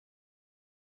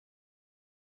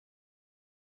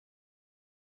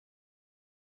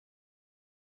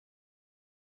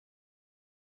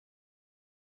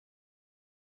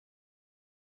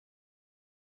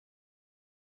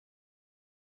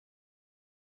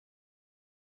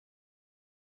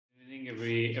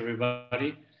Evening,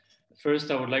 everybody.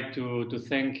 First, I would like to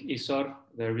thank ISOR,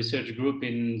 the research group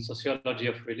in sociology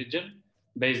of religion,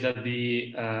 based at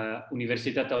the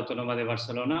Universitat Autònoma de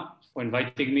Barcelona, for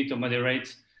inviting me to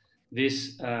moderate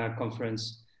this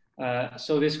conference.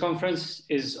 So this conference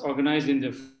is organized in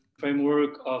the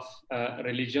framework of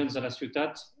Religions a la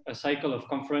Ciutat, a cycle of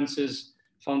conferences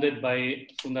founded by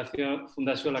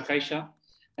Fundació La Caixa,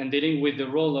 and dealing with the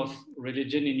role of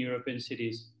religion in European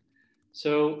cities.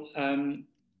 So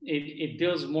it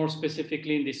deals more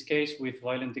specifically in this case with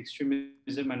violent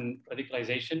extremism and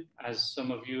radicalization, as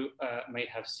some of you may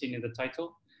have seen in the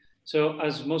title. So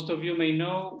as most of you may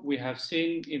know, we have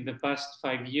seen in the past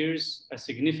 5 years a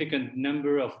significant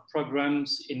number of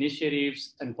programs,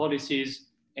 initiatives, and policies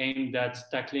aimed at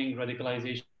tackling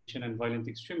radicalization and violent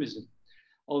extremism.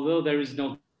 Although there is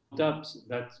no doubt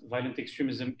that violent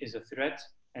extremism is a threat,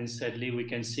 and sadly we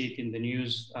can see it in the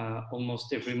news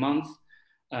almost every month,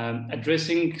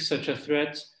 addressing such a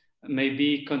threat may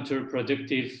be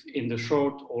counterproductive in the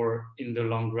short or in the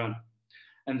long run.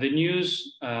 And the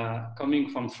news coming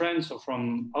from France or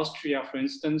from Austria, for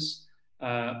instance,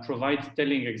 provide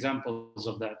telling examples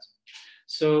of that.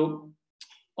 So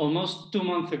almost 2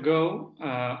 months ago,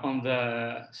 on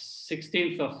the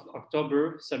 16th of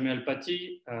October, Samuel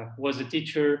Paty, who was a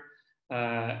teacher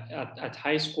at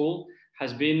high school,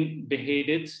 has been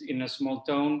beheaded in a small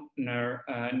town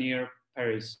near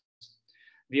Paris.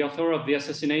 The author of the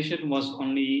assassination was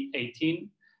only 18,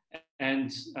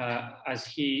 and as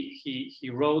he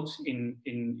wrote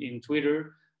in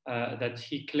Twitter that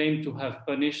he claimed to have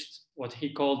punished what he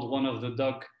called one of the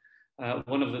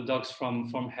dogs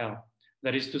from hell.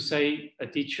 That is to say, a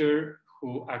teacher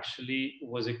who actually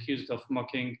was accused of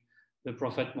mocking the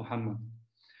Prophet Muhammad.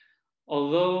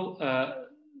 Although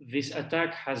this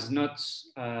attack has not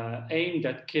aimed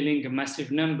at killing a massive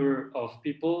number of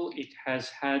people, it has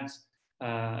had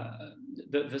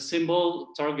the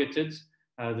symbol targeted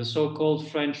the so-called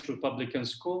French Republican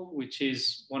School, which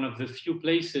is one of the few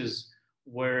places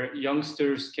where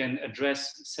youngsters can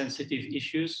address sensitive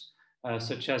issues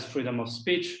such as freedom of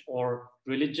speech or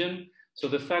religion. So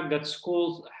the fact that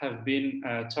schools have been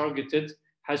targeted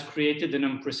has created an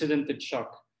unprecedented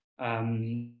shock.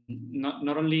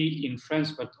 Not only in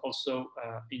France, but also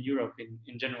in Europe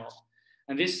in general.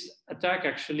 And this attack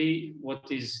actually,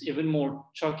 what is even more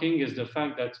shocking is the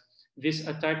fact that this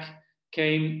attack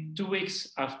came 2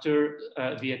 weeks after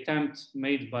the attempt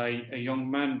made by a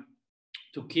young man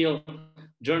to kill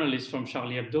journalists from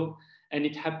Charlie Hebdo. And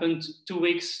it happened 2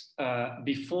 weeks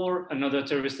before another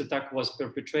terrorist attack was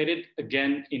perpetrated,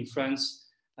 again in France,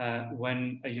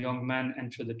 when a young man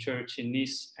entered the church in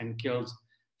Nice and killed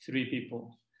 3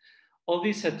 people. All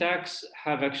these attacks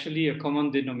have actually a common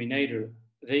denominator.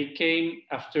 They came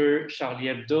after Charlie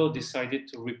Hebdo decided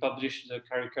to republish the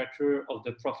caricature of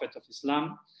the Prophet of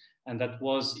Islam, and that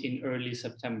was in early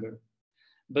September.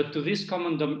 But to this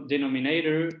common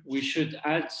denominator, we should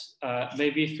add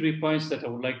maybe 3 points that I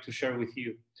would like to share with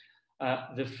you.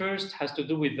 The first has to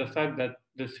do with the fact that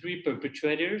the 3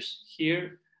 perpetrators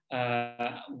here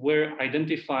were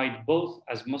identified both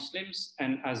as Muslims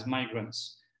and as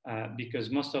migrants.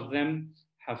 Because most of them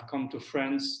have come to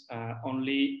France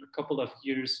only a couple of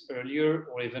years earlier,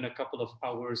 or even a couple of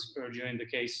hours earlier in the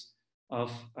case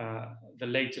of the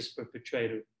latest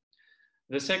perpetrator.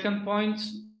 The second point,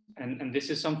 and this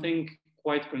is something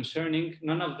quite concerning,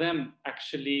 none of them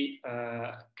actually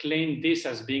claimed this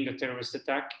as being a terrorist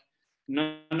attack.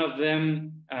 None of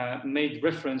them made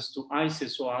reference to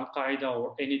ISIS or Al-Qaeda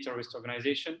or any terrorist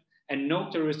organization, and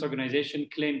no terrorist organization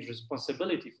claimed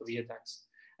responsibility for the attacks.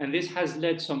 And this has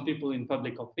led some people in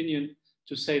public opinion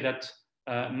to say that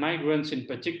migrants in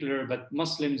particular, but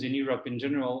Muslims in Europe in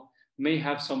general, may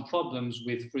have some problems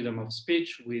with freedom of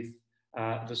speech, with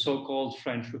the so-called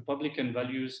French Republican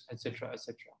values, etc.,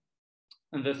 etc.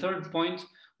 And the third point,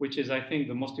 which is, I think,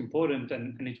 the most important,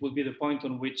 and it will be the point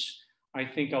on which I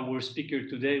think our speaker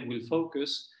today will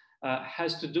focus,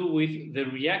 has to do with the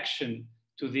reaction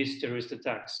to these terrorist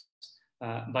attacks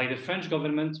by the French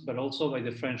government, but also by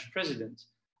the French president.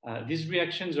 These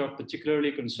reactions are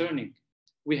particularly concerning.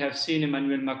 We have seen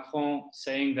Emmanuel Macron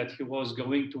saying that he was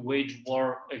going to wage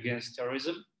war against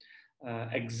terrorism,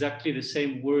 exactly the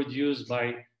same word used by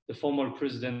the former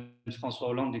president François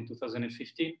Hollande in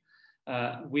 2015.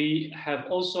 We have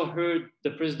also heard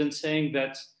the president saying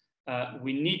that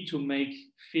we need to make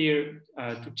fear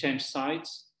to change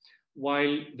sides,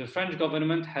 while the French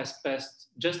government has passed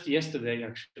just yesterday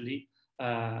actually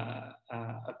a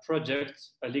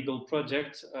legal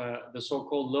project, the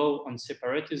so-called law on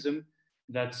separatism,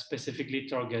 that specifically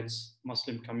targets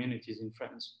Muslim communities in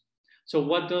France. So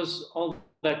what does all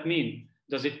that mean?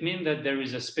 Does it mean that there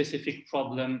is a specific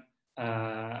problem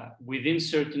within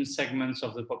certain segments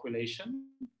of the population?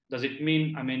 Does it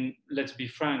mean, I mean, let's be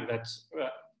frank, that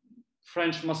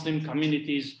French Muslim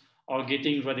communities are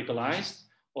getting radicalized?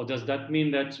 Or does that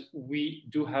mean that we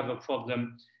do have a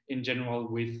problem in general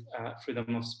with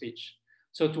freedom of speech?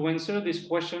 So to answer these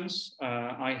questions,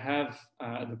 I have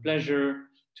the pleasure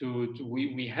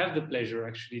we have the pleasure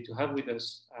actually to have with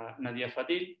us Nadia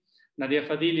Fadil. Nadia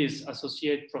Fadil is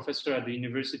Associate Professor at the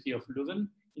University of Leuven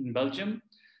in Belgium.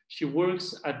 She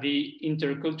works at the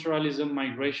Interculturalism,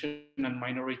 Migration and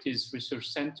Minorities Research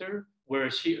Center,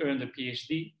 where she earned a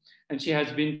PhD. And she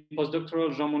has been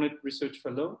postdoctoral Jean Monnet Research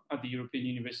Fellow at the European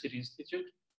University Institute.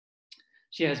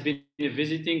 She has been a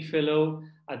visiting fellow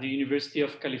at the University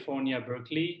of California,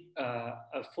 Berkeley,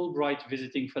 a Fulbright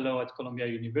visiting fellow at Columbia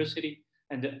University,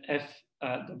 and the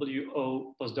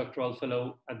FWO postdoctoral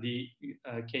fellow at the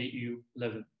KU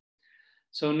Leuven.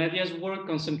 So Nadia's work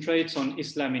concentrates on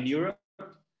Islam in Europe.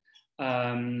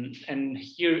 And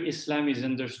here Islam is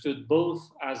understood both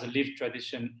as a lived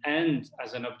tradition and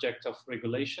as an object of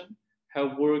regulation. Her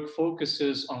work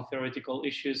focuses on theoretical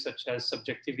issues such as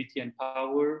subjectivity and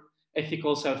power,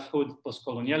 ethical selfhood,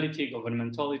 postcoloniality,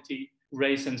 governmentality,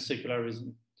 race, and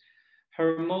secularism.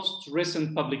 Her most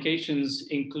recent publications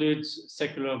include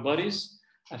Secular Bodies,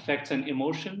 Affects and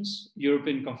Emotions,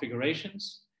 European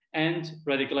Configurations, and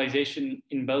Radicalization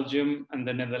in Belgium and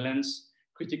the Netherlands,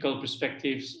 Critical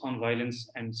Perspectives on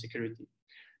Violence and Security.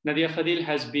 Nadia Fadil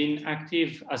has been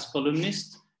active as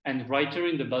columnist and writer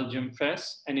in the Belgian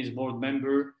press and is board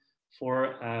member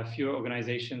for a few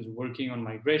organizations working on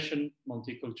migration,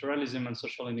 multiculturalism, and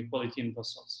social inequality in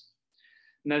Brussels.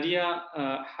 Nadia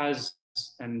has,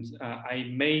 and I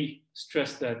may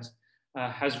stress that,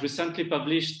 has recently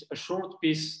published a short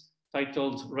piece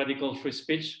titled Radical Free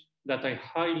Speech that I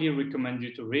highly recommend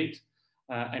you to read.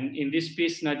 And in this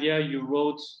piece, Nadia, you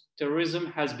wrote, terrorism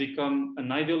has become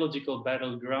an ideological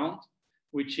battleground,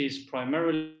 which is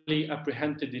primarily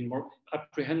apprehended in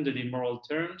moral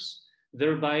terms,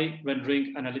 thereby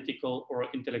rendering analytical or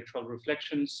intellectual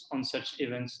reflections on such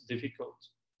events difficult.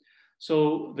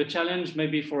 So the challenge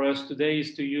maybe for us today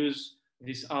is to use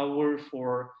this hour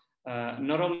for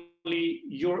not only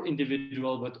your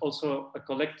individual, but also a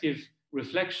collective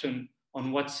reflection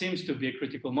on what seems to be a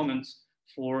critical moment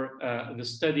for the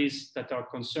studies that are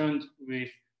concerned with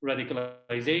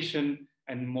radicalization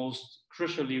and most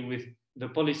crucially with the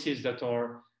policies that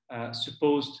are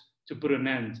supposed to put an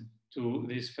end to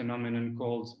this phenomenon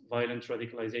called violent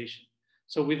radicalization.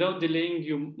 So without delaying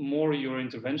your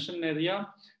intervention, Nadia,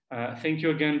 thank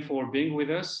you again for being with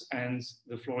us, and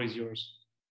the floor is yours.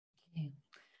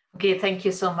 Okay, thank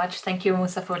you so much. Thank you,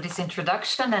 Moussa, for this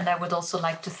introduction. And I would also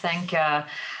like to thank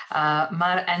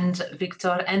Mar and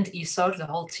Victor and ISOR, the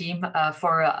whole team,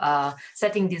 for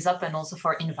setting this up and also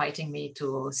for inviting me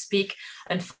to speak.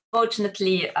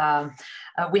 Unfortunately,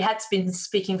 we had been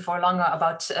speaking for longer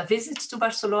about a visit to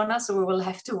Barcelona, so we will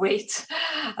have to wait.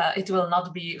 It will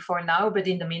not be for now, but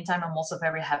in the meantime, I'm also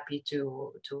very happy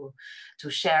to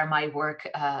share my work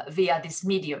via this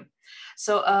medium.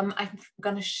 So I'm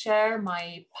going to share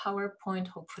my PowerPoint.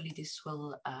 Hopefully this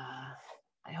will,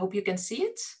 I hope you can see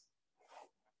it.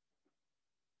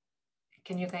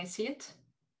 Can you guys see it?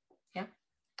 Yeah,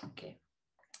 okay.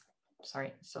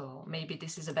 Sorry, so maybe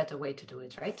this is a better way to do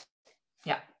it, right?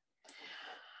 Yeah.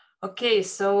 Okay,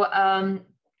 so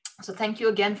so thank you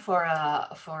again for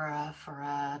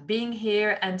being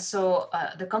here. And so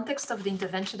the context of the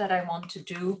intervention that I want to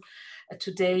do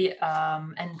today,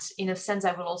 and in a sense,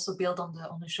 I will also build on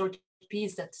the short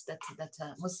piece that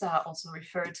Moussa also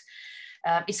referred,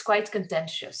 is quite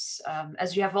contentious.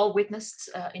 As you have all witnessed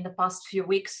in the past few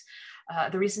weeks,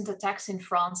 the recent attacks in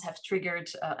France have triggered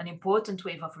an important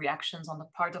wave of reactions on the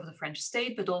part of the French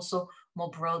state, but also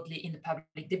more broadly in the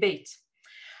public debate.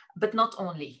 But not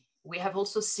only. We have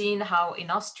also seen how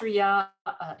in Austria,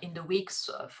 in the weeks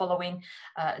following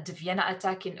the Vienna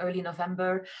attack in early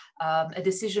November, a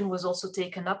decision was also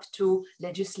taken up to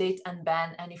legislate and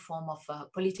ban any form of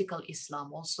political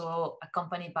Islam, also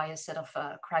accompanied by a set of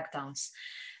crackdowns.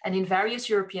 And in various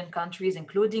European countries,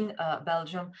 including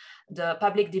Belgium, the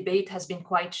public debate has been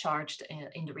quite charged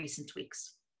in the recent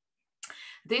weeks.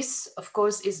 This, of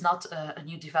course, is not a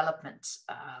new development.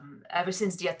 Ever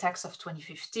since the attacks of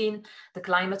 2015, the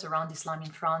climate around Islam in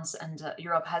France and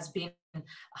Europe has been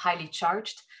highly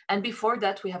charged. And before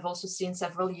that, we have also seen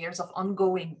several years of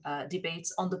ongoing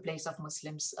debates on the place of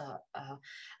Muslims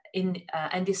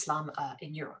and Islam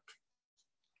in Europe.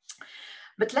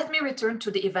 But let me return to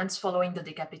the events following the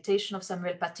decapitation of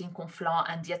Samuel Paty in Conflans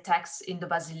and the attacks in the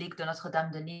Basilique de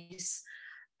Notre-Dame de Nice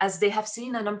as they have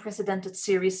seen an unprecedented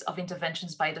series of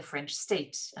interventions by the French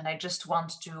state. And I just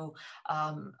want to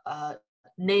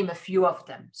name a few of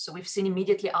them. So we've seen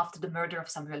immediately after the murder of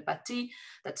Samuel Paty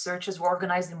that searches were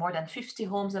organized in more than 50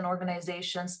 homes and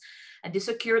organizations. And this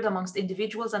occurred amongst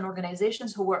individuals and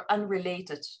organizations who were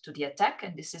unrelated to the attack.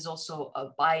 And this is also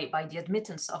by the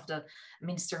admittance of the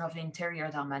Minister of the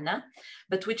Interior, Darmanin,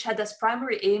 but which had as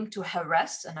primary aim to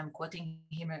harass, and I'm quoting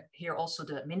him here also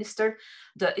the minister,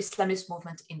 the Islamist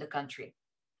movement in the country.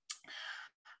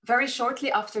 Very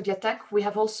shortly after the attack, we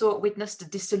have also witnessed the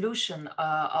dissolution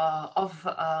of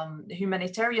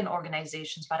humanitarian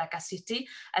organizations, Baraka City,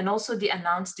 and also the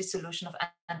announced dissolution of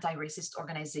anti-racist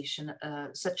organizations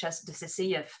such as the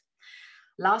CCIF.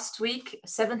 Last week,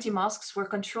 70 mosques were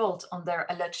controlled on their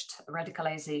alleged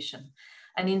radicalization.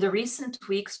 And in the recent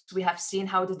weeks, we have seen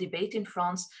how the debate in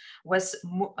France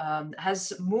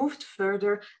has moved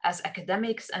further as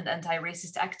academics and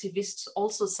anti-racist activists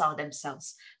also saw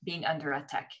themselves being under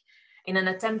attack. In an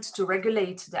attempt to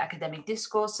regulate the academic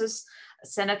discourses,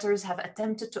 senators have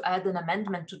attempted to add an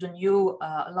amendment to the new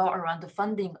law around the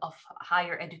funding of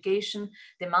higher education,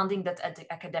 demanding that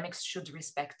academics should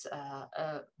respect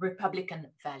Republican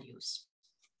values.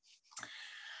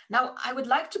 Now, I would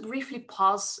like to briefly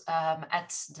pause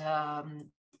at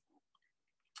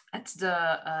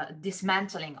the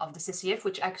dismantling of the CCF,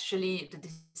 which actually the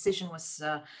decision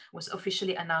was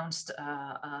officially announced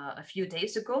a few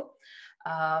days ago.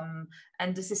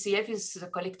 And the CCF is the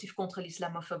Collectif contre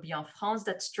l'Islamophobie en France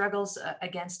that struggles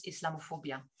against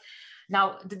Islamophobia.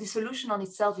 Now, the dissolution on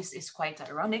itself is quite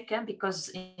ironic, because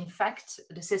in fact,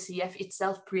 the CCF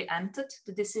itself preempted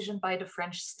the decision by the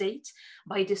French state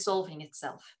by dissolving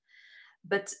itself.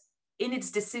 But in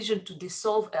its decision to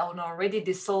dissolve an already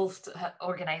dissolved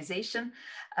organization,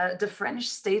 the French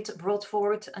state brought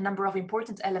forward a number of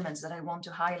important elements that I want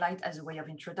to highlight as a way of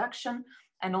introduction,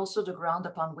 and also the ground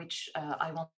upon which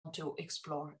I want to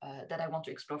explore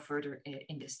further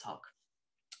in this talk.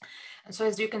 And so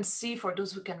as you can see, for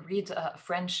those who can read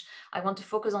French, I want to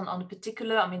focus on a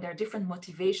particular, I mean, there are different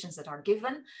motivations that are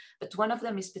given, but one of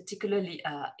them is particularly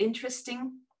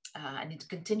interesting, and it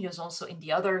continues also in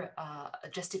the other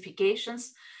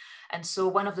justifications. And so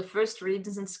one of the first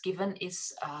reasons given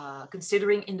is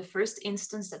considering in the first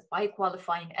instance that by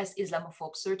qualifying as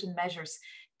Islamophobe certain measures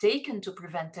taken to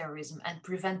prevent terrorism and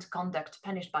prevent conduct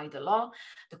punished by the law,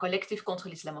 the Collectif contre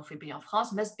l'Islamophobie en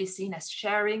France must be seen as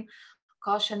sharing,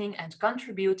 cautioning, and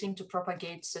contributing to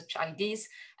propagate such ideas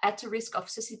at the risk of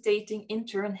suscitating in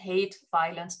turn hate,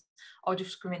 violence, or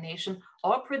discrimination,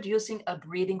 or producing a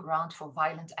breeding ground for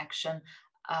violent action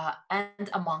and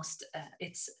amongst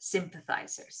its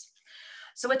sympathizers.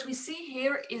 So what we see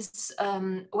here is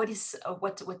what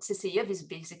CCIF is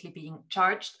basically being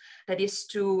charged, that is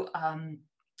to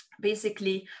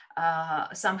basically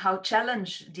somehow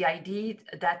challenge the idea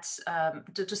that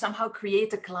to somehow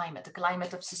create a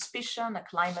climate of suspicion, a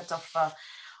climate of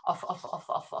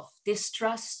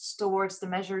distrust towards the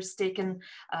measures taken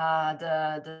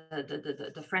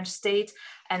the French state,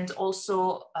 and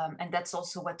also and that's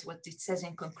also what it says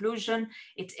in conclusion.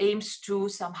 It aims to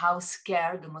somehow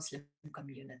scare the Muslim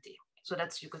community. So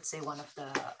that's, you could say, one of the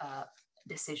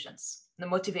decisions, the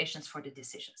motivations for the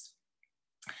decisions.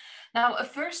 Now, a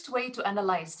first way to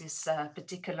analyze this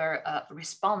particular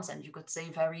response, and you could say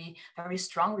very, very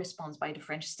strong response by the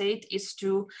French state, is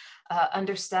to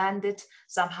understand it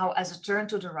somehow as a turn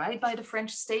to the right by the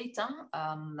French state,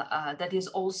 that is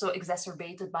also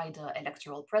exacerbated by the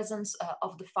electoral presence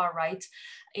of the far right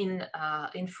in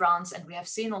France. And we have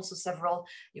seen also several,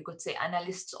 you could say,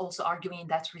 analysts also arguing in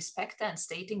that respect and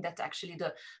stating that actually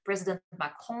the President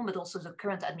Macron, but also the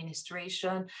current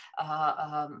administration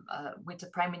with the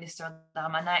Prime Minister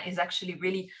Darmanin is actually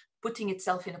really putting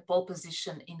itself in a pole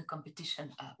position in the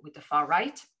competition with the far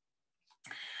right.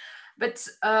 But,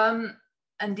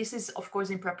 and this is of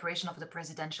course in preparation of the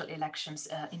presidential elections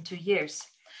in 2 years.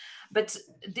 But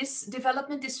this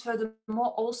development is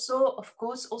furthermore also, of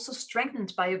course, also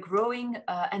strengthened by a growing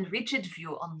and rigid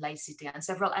view on laicity. And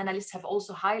several analysts have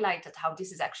also highlighted how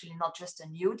this is actually not just a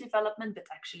new development, but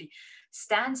actually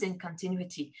stands in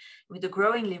continuity with a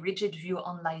growingly rigid view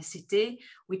on laicity,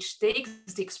 which takes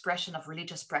the expression of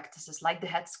religious practices like the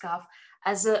headscarf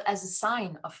as a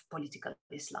sign of political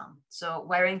Islam. So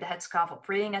wearing the headscarf or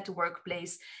praying at the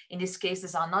workplace, in these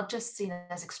cases, are not just seen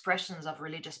as expressions of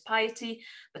religious piety,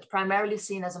 but primarily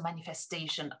seen as a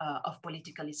manifestation of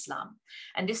political Islam.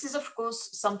 And this is, of course,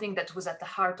 something that was at the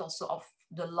heart also of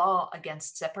the law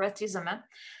against separatism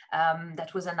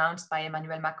that was announced by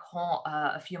Emmanuel Macron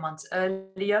a few months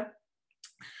earlier.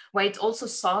 where it also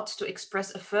sought to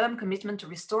express a firm commitment to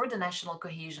restore the national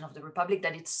cohesion of the Republic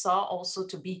that it saw also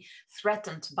to be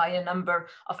threatened by a number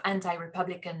of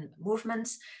anti-Republican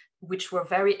movements, which were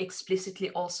very explicitly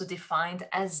also defined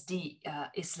as the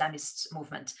Islamist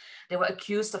movement. They were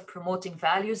accused of promoting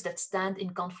values that stand in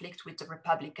conflict with the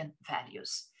Republican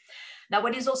values. Now,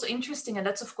 what is also interesting, and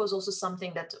that's of course also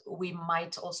something that we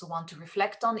might also want to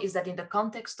reflect on, is that in the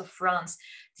context of France,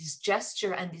 this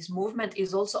gesture and this movement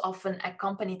is also often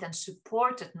accompanied and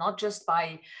supported not just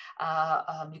by,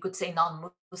 you could say,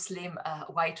 non-Muslim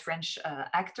white French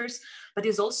actors, but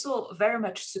is also very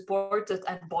much supported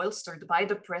and bolstered by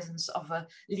the presence of a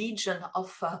legion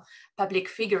of public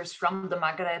figures from the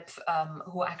Maghreb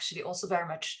who actually also very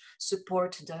much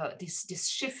support this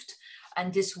shift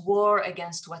and this war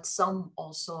against what some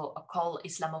also call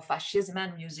Islamofascism.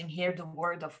 I'm using here the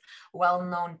word of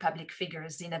well-known public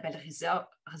figures, Zineb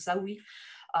el-Rizawi,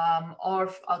 or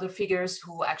other figures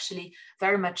who actually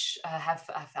very much have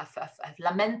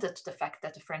lamented the fact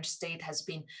that the French state has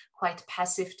been quite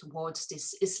passive towards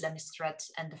this Islamist threat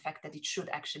and the fact that it should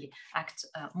actually act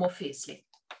more fiercely.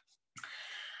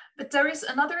 But there is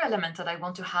another element that I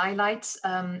want to highlight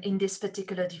in this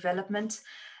particular development.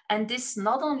 And this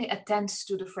not only attends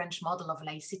to the French model of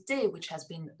laïcité, which has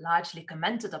been largely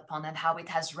commented upon and how it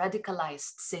has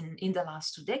radicalized in the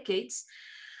last 2 decades,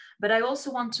 but I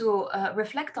also want to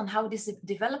reflect on how this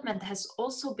development has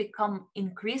also become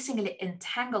increasingly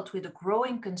entangled with a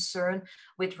growing concern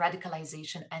with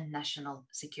radicalization and national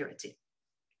security.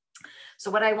 So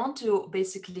what I want to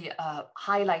basically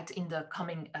highlight in the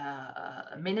coming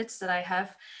minutes that I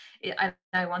have,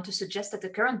 I want to suggest that the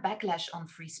current backlash on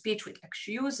free speech, which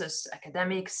accuses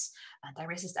academics,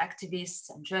 anti-racist activists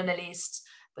and journalists,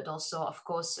 but also, of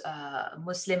course,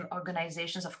 Muslim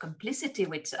organizations of complicity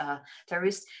with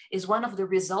terrorists, is one of the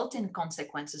resulting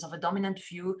consequences of a dominant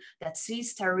view that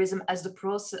sees terrorism as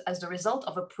the result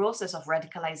of a process of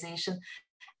radicalization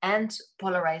and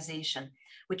polarization,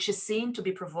 which is seen to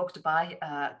be provoked by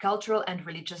cultural and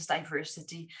religious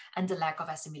diversity and the lack of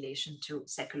assimilation to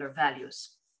secular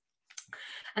values.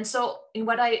 And so in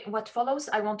what follows,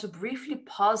 I want to briefly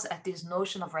pause at this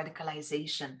notion of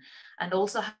radicalization and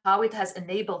also how it has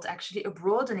enabled actually a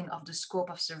broadening of the scope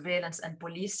of surveillance and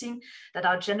policing that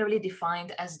are generally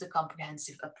defined as the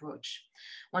comprehensive approach.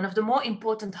 One of the more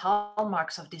important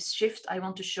hallmarks of this shift I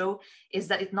want to show is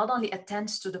that it not only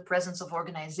attends to the presence of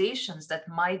organizations that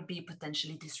might be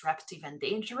potentially disruptive and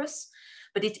dangerous,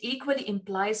 but it equally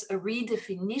implies a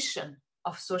redefinition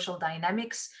of social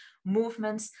dynamics,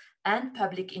 movements, and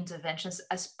public interventions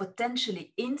as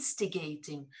potentially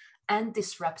instigating and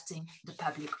disrupting the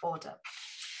public order.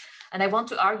 And I want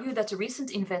to argue that the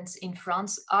recent events in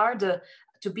France are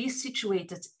to be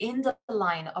situated in the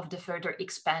line of the further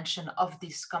expansion of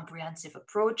this comprehensive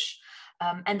approach,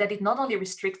 and that it not only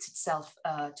restricts itself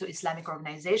to Islamic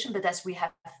organization, but as we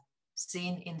have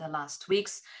seen in the last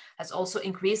weeks, has also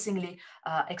increasingly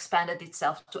expanded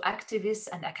itself to activists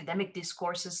and academic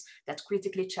discourses that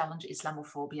critically challenge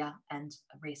Islamophobia and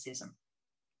racism.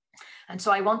 And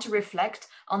so I want to reflect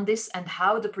on this and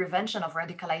how the prevention of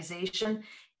radicalization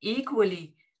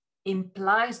equally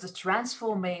implies the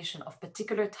transformation of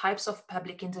particular types of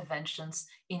public interventions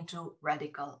into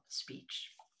radical speech.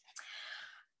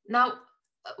 Now,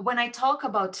 when I talk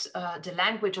about the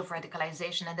language of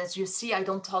radicalization, and as you see, I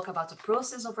don't talk about the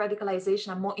process of radicalization,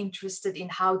 I'm more interested in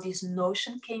how this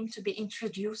notion came to be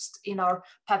introduced in our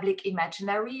public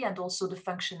imaginary and also the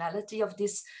functionality of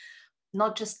this,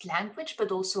 not just language,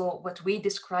 but also what we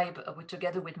describe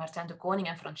together with Martin de Koning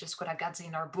and Francesco Ragazzi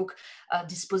in our book,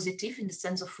 dispositif, in the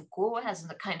sense of Foucault, as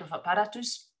a kind of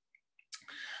apparatus.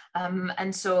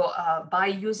 And so by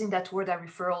using that word, I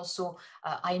refer also,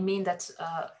 I mean that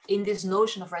in this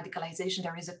notion of radicalization,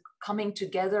 there is a coming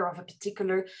together of a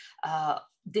particular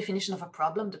definition of a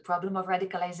problem, the problem of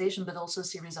radicalization, but also a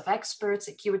series of experts,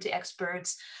 security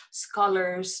experts,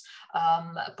 scholars,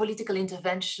 political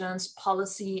interventions,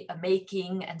 policy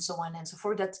making, and so on and so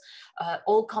forth, that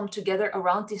all come together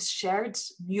around this shared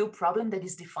new problem that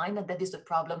is defined, and that is the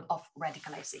problem of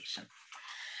radicalization.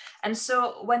 And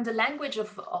so when the language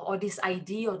of, or this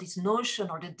idea or this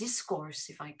notion or the discourse,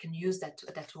 if I can use that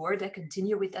word, I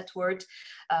continue with that word,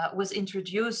 was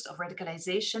introduced of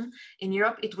radicalization in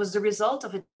Europe, it was the result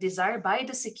of a desire by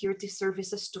the security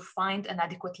services to find an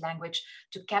adequate language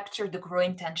to capture the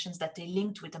growing tensions that they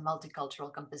linked with the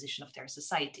multicultural composition of their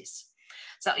societies.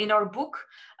 So in our book,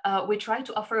 we try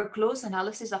to offer a close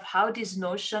analysis of how this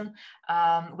notion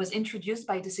was introduced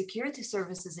by the security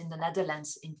services in the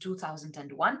Netherlands in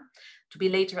 2001, to be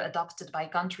later adopted by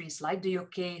countries like the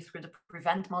UK through the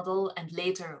PREVENT model, and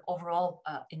later overall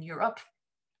in Europe.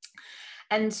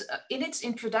 And in its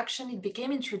introduction, it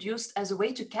became introduced as a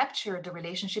way to capture the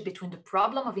relationship between the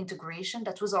problem of integration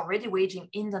that was already waging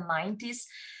in the 90s,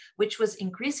 which was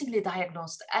increasingly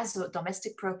diagnosed as a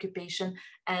domestic preoccupation,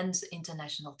 and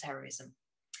international terrorism.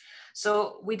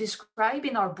 So we describe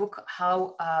in our book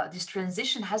how this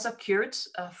transition has occurred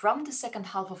from the second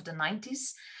half of the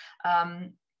 90s,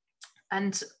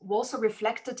 and also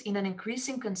reflected in an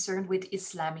increasing concern with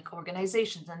Islamic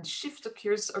organizations. And the shift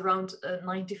occurs around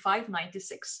 95,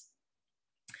 96.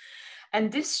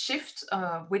 And this shift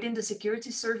within the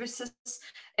security services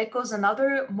echoes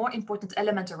another more important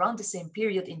element around the same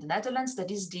period in the Netherlands, that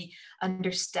is the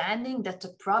understanding that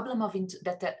the problem of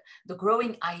the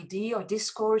growing idea or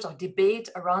discourse or debate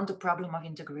around the problem of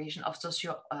integration of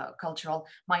socio-cultural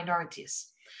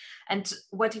minorities. And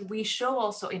what we show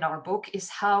also in our book is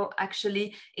how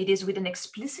actually it is with an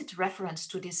explicit reference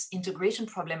to this integration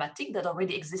problematic that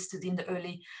already existed in the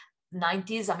early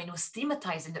 90s. I mean, it was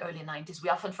thematized in the early 90s. We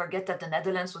often forget that the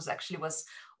Netherlands was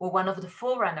one of the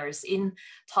forerunners in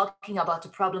talking about the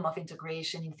problem of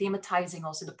integration, in thematizing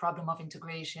also the problem of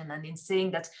integration, and in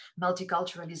saying that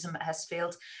multiculturalism has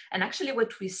failed. And actually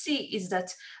what we see is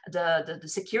that the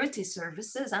security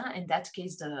services, in that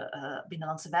case, the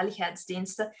Binnenlandse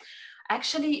Veiligheidsdiensten,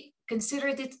 actually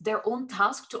considered it their own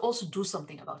task to also do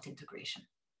something about integration.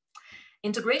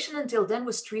 Integration until then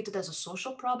was treated as a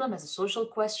social problem, as a social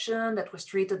question that was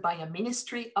treated by a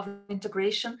ministry of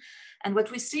integration. And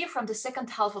what we see from the second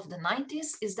half of the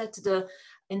 90s is that the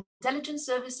intelligence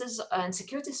services and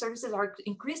security services are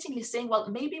increasingly saying, well,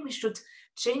 maybe we should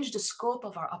change the scope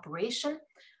of our operation.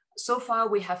 So far,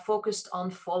 we have focused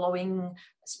on following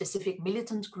specific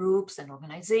militant groups and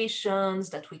organizations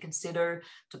that we consider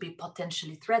to be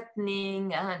potentially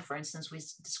threatening. And for instance, we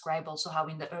describe also how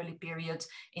in the early period,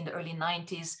 in the early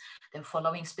 90s, they're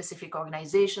following specific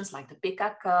organizations like the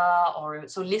PKK, or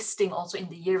so listing also in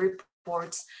the year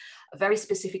reports, very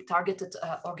specific targeted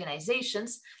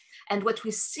organizations. And what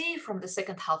we see from the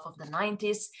second half of the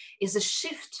 90s is a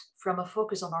shift from a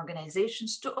focus on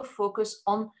organizations to a focus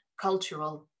on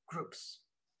cultural groups.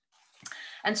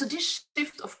 And so this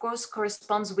shift, of course,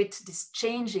 corresponds with this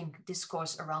changing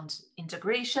discourse around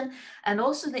integration, and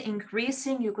also the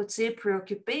increasing, you could say,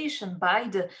 preoccupation by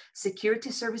the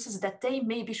security services that they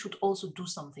maybe should also do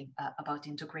something about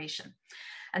integration.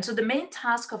 And so the main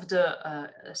task of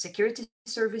the security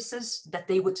services that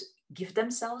they would give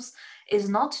themselves is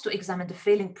not to examine the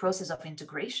failing process of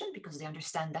integration, because they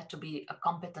understand that to be a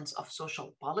competence of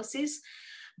social policies,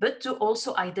 but to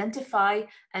also identify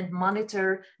and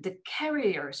monitor the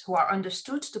carriers who are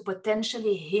understood to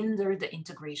potentially hinder the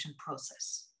integration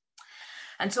process.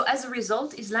 And so as a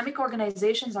result, Islamic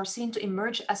organizations are seen to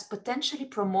emerge as potentially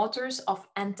promoters of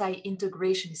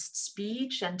anti-integrationist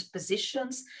speech and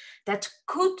positions that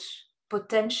could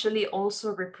potentially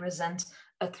also represent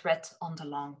a threat on the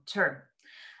long term.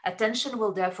 Attention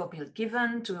will therefore be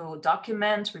given to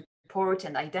document, report,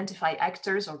 and identify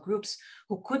actors or groups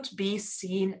who could be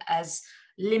seen as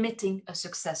limiting a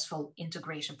successful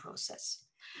integration process.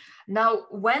 Now,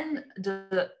 when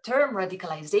the term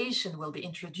radicalization will be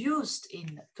introduced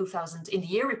in the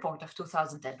year report of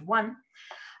 2001,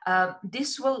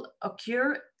 this will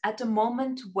occur at a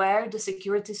moment where the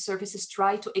security services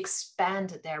try to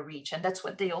expand their reach. And that's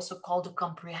what they also call the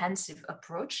comprehensive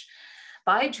approach,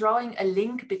 by drawing a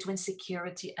link between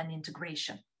security and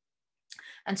integration.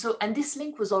 And this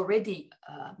link was already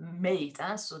made,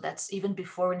 so that's even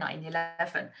before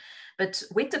 9/11. But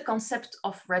with the concept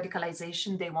of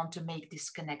radicalization, they want to make this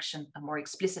connection more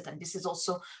explicit. And this is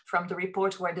also from the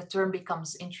report where the term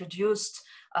becomes introduced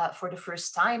for the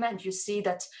first time. And you see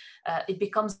that it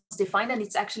becomes defined. And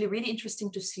it's actually really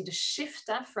interesting to see the shift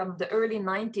from the early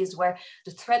 90s, where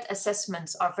the threat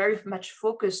assessments are very much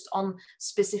focused on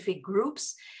specific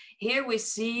groups. Here we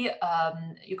see,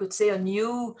 you could say, a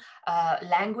new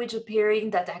language appearing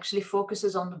that actually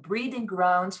focuses on the breeding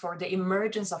grounds for the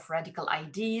emergence of radical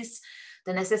ideas,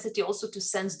 the necessity also to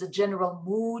sense the general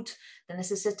mood, the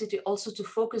necessity also to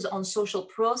focus on social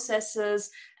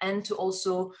processes, and to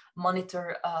also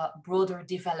monitor broader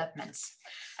developments.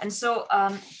 And so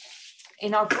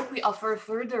in our book, we offer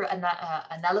further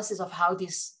analysis of how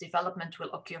this development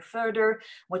will occur further.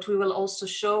 What we also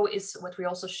show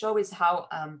is how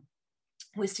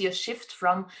we see a shift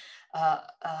from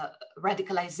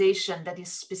radicalization that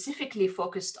is specifically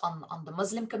focused on the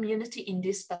Muslim community. In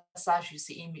this passage, you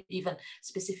see even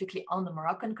specifically on the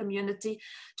Moroccan community,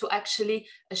 to actually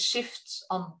a shift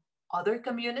on other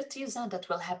communities, and that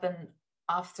will happen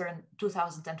after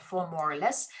 2004, more or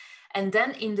less. And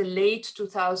then in the late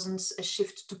 2000s, a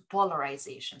shift to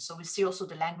polarization. So we see also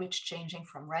the language changing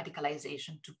from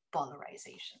radicalization to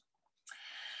polarization.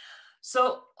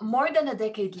 So more than a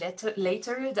decade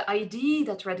later, the idea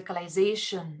that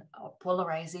radicalization or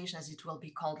polarization, as it will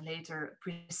be called later,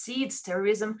 precedes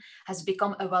terrorism has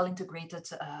become a well-integrated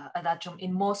adagium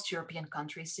in most European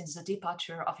countries since the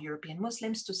departure of European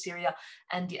Muslims to Syria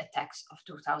and the attacks of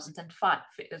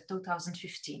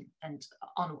 2015 and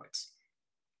onwards.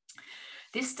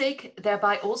 This take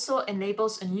thereby also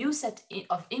enables a new set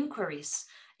of inquiries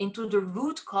into the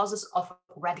root causes of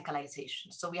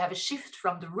radicalization. So we have a shift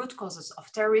from the root causes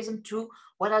of terrorism to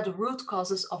what are the root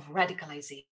causes of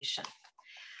radicalization.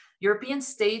 European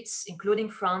states,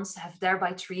 including France, have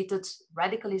thereby treated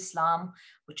radical Islam,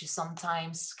 which is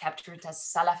sometimes captured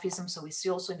as Salafism. So we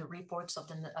see also in the reports of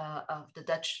the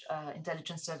Dutch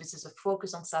intelligence services a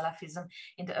focus on Salafism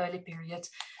in the early period.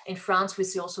 In France, we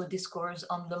see also a discourse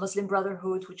on the Muslim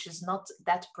Brotherhood, which is not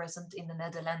that present in the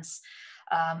Netherlands,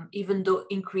 even though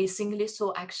increasingly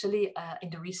so actually in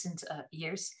the recent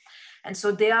years. And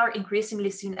so they are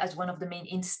increasingly seen as one of the main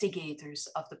instigators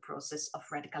of the process of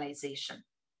radicalization.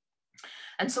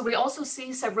 And so we also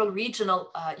see several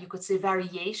regional, you could say,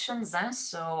 variations.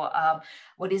 So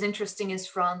what is interesting is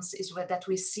France is that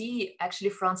we see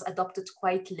actually France adopted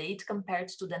quite late compared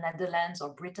to the Netherlands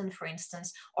or Britain, for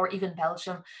instance, or even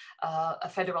Belgium, a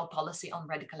federal policy on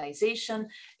radicalization.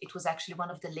 It was actually one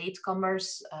of the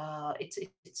latecomers.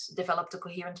 It's developed a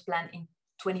coherent plan in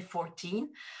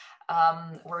 2014.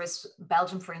 Whereas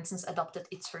Belgium, for instance, adopted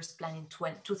its first plan in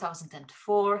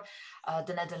 2004.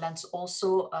 The Netherlands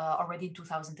also already in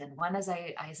 2001, as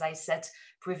I said,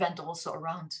 prevent also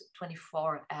around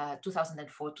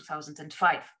 2004,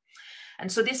 2005.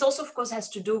 And so this also, of course, has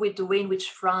to do with the way in which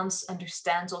France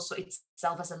understands also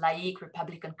itself as a laïc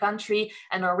Republican country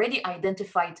and already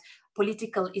identified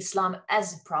political Islam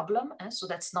as a problem. So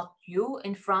that's not new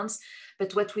in France.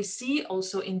 But what we see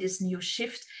also in this new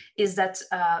shift is that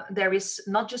there is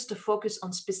not just a focus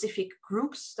on specific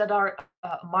groups that are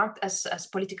marked as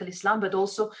political Islam, but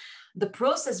also the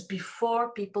process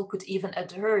before people could even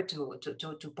adhere to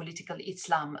political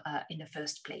Islam in the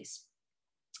first place.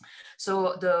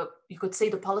 So you could say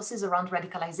the policies around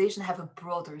radicalization have a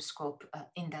broader scope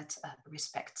in that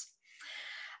respect.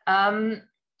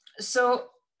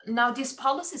 So now these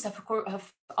policies have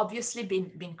obviously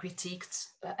been critiqued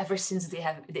ever since they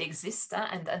exist,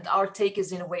 and our take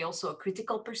is in a way also a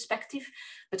critical perspective,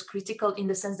 but critical in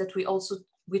the sense that we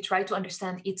try to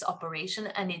understand its operation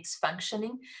and its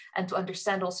functioning, and to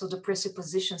understand also the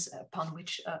presuppositions upon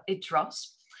which it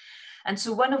draws. And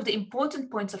so one of the important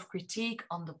points of critique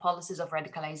on the policies of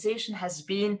radicalization has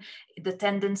been the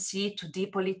tendency to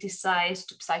depoliticize,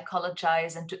 to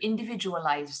psychologize, and to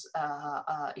individualize,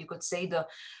 you could say, the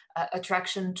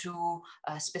attraction to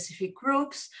specific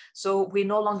groups. So we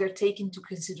no longer take into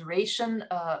consideration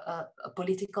a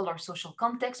political or social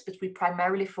context, but we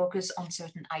primarily focus on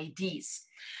certain ideas.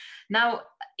 Now,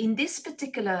 in this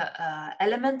particular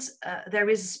element, there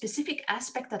is a specific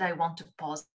aspect that I want to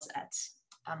pause at.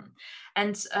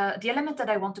 The element that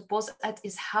I want to pause at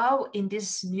is how in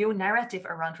this new narrative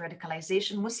around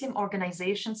radicalization, Muslim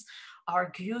organizations are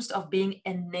accused of being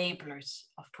enablers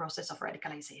of process of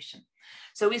radicalization.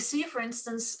 So we see, for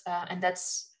instance, and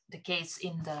that's the case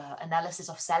in the analysis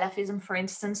of Salafism, for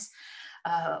instance,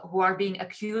 who are being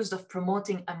accused of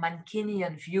promoting a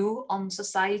Mankinian view on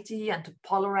society and to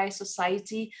polarize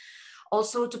society,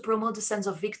 also to promote the sense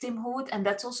of victimhood. And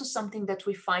that's also something that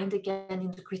we find again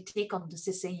in the critique on the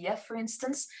CCIF, for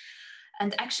instance,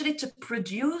 and actually to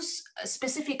produce a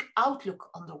specific outlook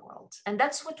on the world. And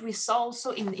that's what we saw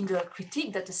also in the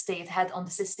critique that the state had on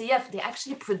the CCIF. They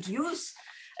actually produce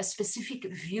a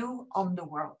specific view on the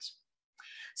world.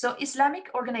 So Islamic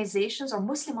organizations or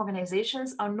Muslim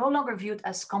organizations are no longer viewed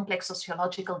as complex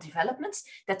sociological developments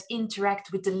that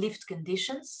interact with the lived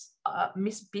conditions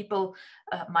people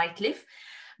might live,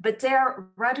 but they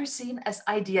are rather seen as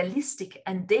idealistic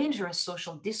and dangerous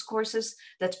social discourses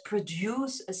that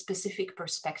produce a specific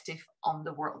perspective on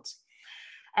the world.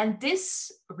 And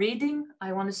this reading,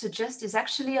 I want to suggest, is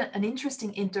actually an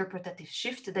interesting interpretative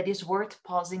shift that is worth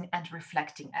pausing and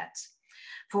reflecting at.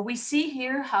 For we see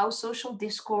here how social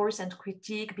discourse and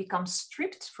critique become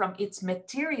stripped from its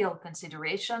material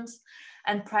considerations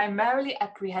and primarily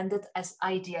apprehended as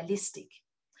idealistic.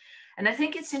 And I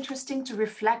think it's interesting to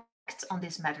reflect on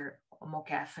this matter more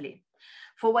carefully.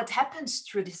 For what happens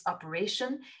through this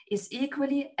operation is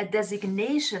equally a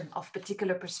designation of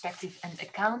particular perspective and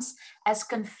accounts as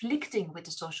conflicting with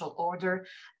the social order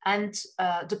and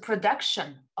the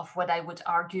production of what I would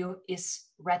argue is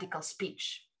radical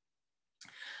speech.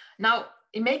 Now,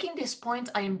 in making this point,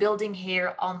 I am building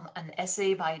here on an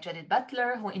essay by Judith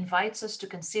Butler, who invites us to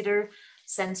consider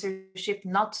censorship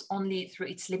not only through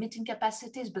its limiting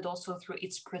capacities, but also through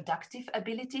its productive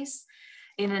abilities.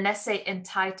 In an essay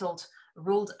entitled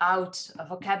Ruled Out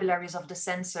Vocabularies of the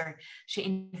Censor, she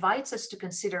invites us to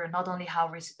consider not only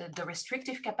how the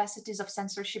restrictive capacities of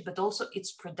censorship, but also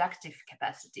its productive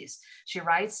capacities. She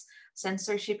writes,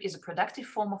 censorship is a productive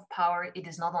form of power. It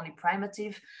is not only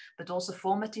primative, but also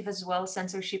formative as well.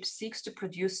 Censorship seeks to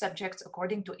produce subjects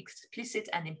according to explicit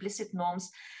and implicit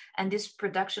norms, and this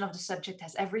production of the subject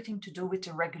has everything to do with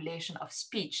the regulation of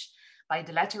speech. By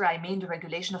the latter, I mean the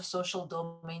regulation of social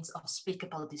domains of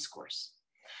speakable discourse.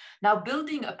 Now,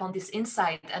 building upon this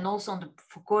insight and also on the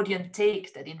Foucauldian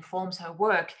take that informs her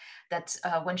work, that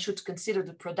one should consider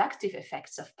the productive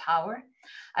effects of power,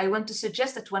 I want to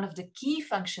suggest that one of the key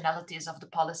functionalities of the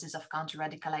policies of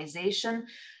counter-radicalization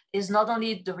is not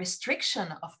only the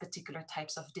restriction of particular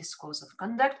types of discourse of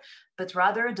conduct, but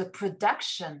rather the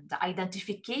production, the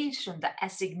identification, the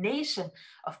assignation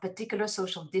of particular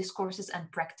social discourses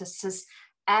and practices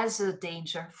as a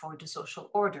danger for the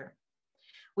social order.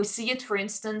 We see it, for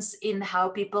instance, in how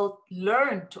people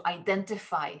learn to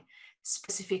identify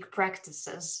specific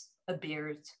practices, a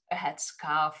beard, a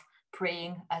headscarf,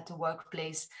 praying at the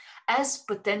workplace, as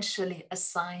potentially a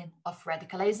sign of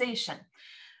radicalization.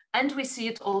 And we see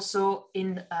it also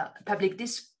in public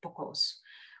discourse.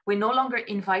 We're no longer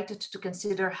invited to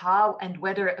consider how and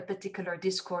whether a particular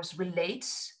discourse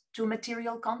relates to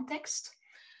material context.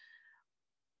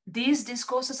 These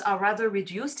discourses are rather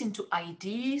reduced into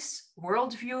ideas,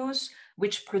 worldviews,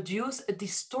 which produce a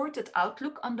distorted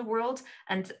outlook on the world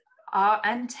and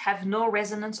have no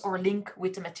resonance or link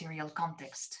with the material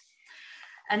context.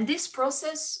 And this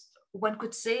process, one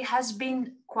could say, has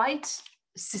been quite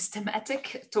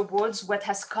systematic towards what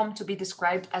has come to be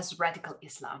described as radical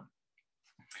Islam.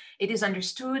 It is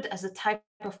understood as a type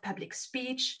of public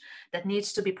speech that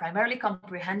needs to be primarily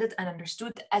comprehended and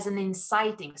understood as an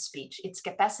inciting speech. Its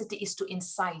capacity is to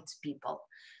incite people.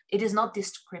 It is not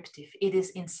descriptive, it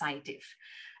is incitive,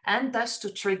 and thus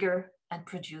to trigger and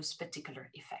produce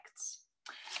particular effects.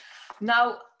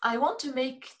 Now, I want to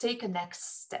take a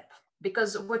next step,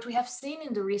 because what we have seen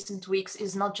in the recent weeks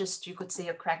is not just, you could say,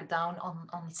 a crackdown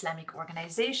on Islamic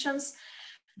organizations,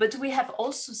 but we have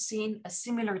also seen a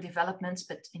similar development,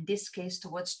 but in this case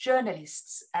towards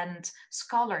journalists and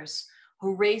scholars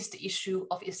who raised the issue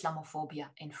of Islamophobia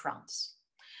in France.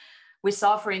 We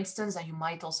saw, for instance, and you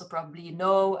might also probably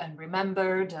know and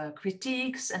remember the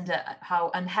critiques and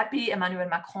how unhappy Emmanuel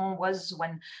Macron was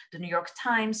when the New York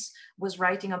Times was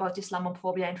writing about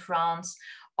Islamophobia in France,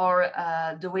 or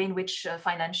the way in which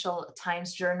Financial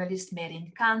Times journalist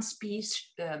Merin Khan's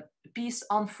piece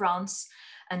on France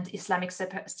and Islamic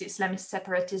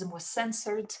separatism was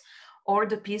censored, or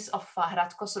the piece of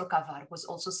Fahrat Khosrow-Kavar was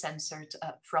also censored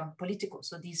from Politico.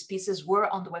 So these pieces were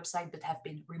on the website but have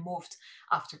been removed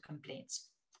after complaints.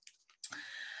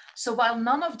 So while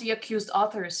none of the accused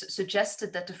authors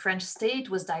suggested that the French state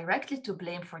was directly to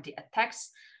blame for the attacks,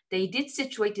 they did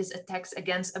situate these attacks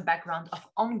against a background of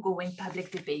ongoing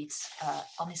public debates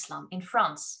on Islam in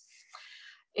France.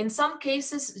 In some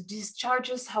cases, these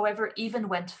charges, however, even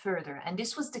went further. And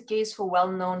this was the case for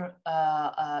well-known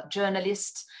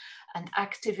journalist and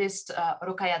activist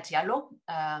Rokhaya Diallo,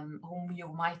 whom you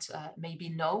might maybe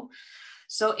know.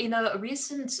 So in a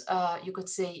recent, you could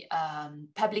say,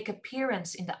 public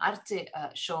appearance in the Arte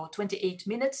show, 28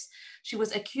 Minutes, she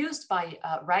was accused by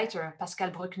writer Pascal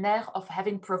Bruckner of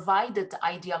having provided the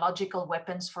ideological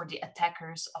weapons for the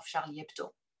attackers of Charlie Hebdo.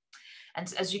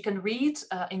 And as you can read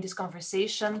in this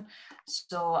conversation,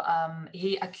 so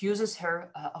he accuses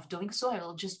her of doing so. I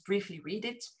will just briefly read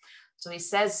it. So he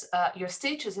says, your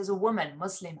status as a woman,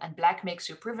 Muslim and Black makes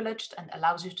you privileged and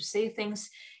allows you to say things.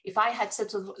 If I had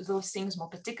said those things, more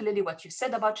particularly what you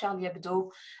said about Charlie Hebdo,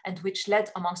 and which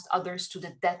led, amongst others, to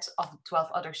the death of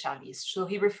 12 other Charlies. So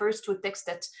he refers to a text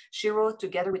that she wrote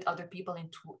together with other people in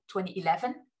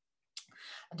 2011.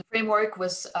 The framework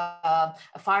was a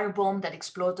firebomb that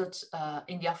exploded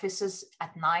in the offices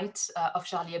at night of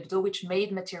Charlie Hebdo, which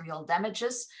made material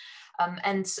damages.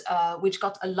 And which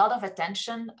got a lot of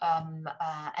attention,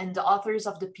 and the authors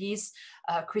of the piece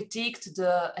critiqued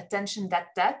the attention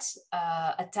that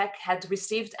attack had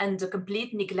received and the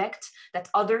complete neglect that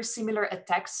other similar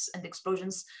attacks and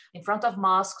explosions in front of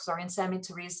mosques or in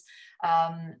cemeteries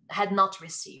had not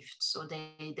received. So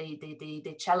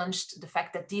they challenged the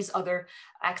fact that these other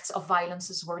acts of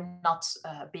violences were not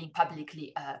being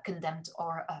publicly condemned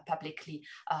or publicly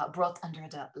brought under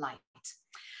the light.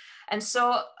 And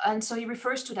so he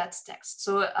refers to that text.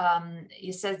 So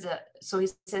he says,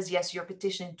 yes, your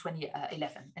petition in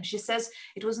 2011. And she says,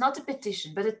 it was not a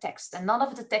petition, but a text. And none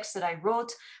of the text that I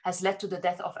wrote has led to the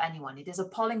death of anyone. It is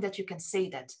appalling that you can say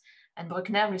that. And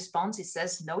Bruckner responds, he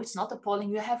says, no, it's not appalling.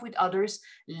 You have with others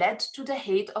led to the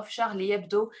hate of Charlie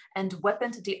Hebdo and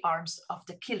weaponed the arms of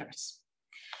the killers.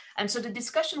 And so the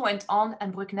discussion went on,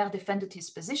 and Bruckner defended his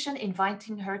position,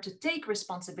 inviting her to take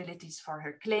responsibilities for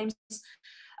her claims.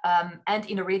 And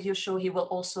in a radio show, he will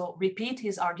also repeat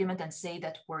his argument and say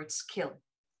that words kill.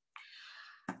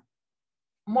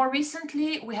 More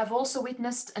recently, we have also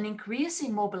witnessed an increase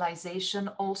in mobilization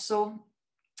also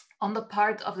on the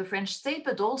part of the French state,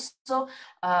 but also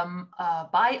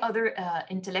by other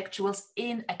intellectuals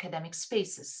in academic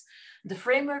spaces. The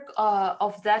framework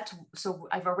of that, so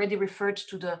I've already referred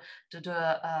to the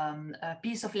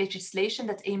piece of legislation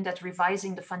that aimed at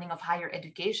revising the funding of higher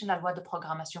education, la loi de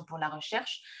programmation pour la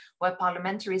recherche, where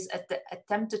parliamentaries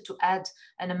attempted to add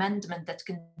an amendment that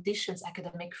conditions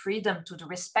academic freedom to the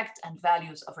respect and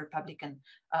values of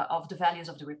the values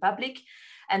of the Republic.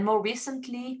 And more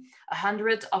recently,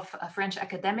 100 of French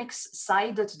academics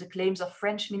cited the claims of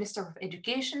French Minister of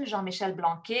Education, Jean-Michel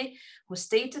Blanquet, who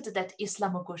stated that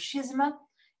Islamo-gauchisme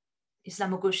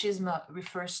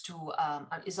refers to,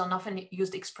 is an often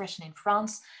used expression in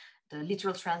France. The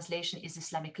literal translation is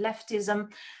Islamic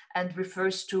leftism, and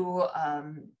refers to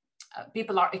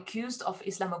people are accused of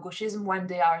Islamo-gauchism when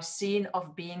they are seen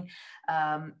of being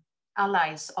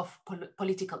allies of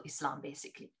political Islam,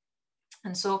 basically.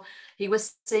 And so he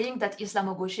was saying that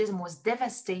Islamo-gauchism was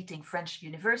devastating French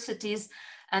universities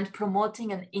and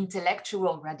promoting an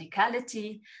intellectual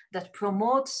radicality that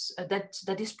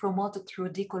is promoted through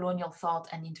decolonial thought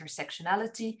and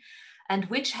intersectionality, and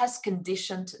which has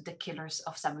conditioned the killers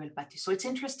of Samuel Paty. So it's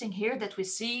interesting here that we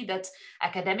see that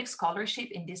academic scholarship,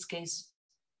 in this case,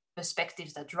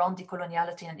 perspectives that draw on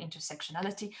decoloniality and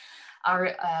intersectionality,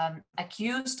 are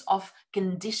accused of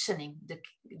conditioning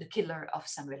the killer of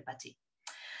Samuel Paty.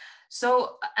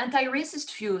 So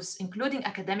anti-racist views, including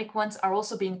academic ones, are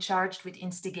also being charged with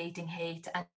instigating hate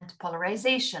and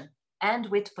polarization, and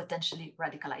with potentially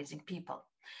radicalizing people.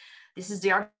 This is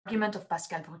the argument of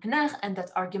Pascal Bruckner, and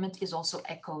that argument is also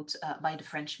echoed by the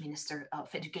French Minister of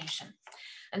Education.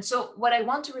 And so what I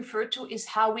want to refer to is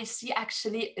how we see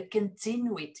actually a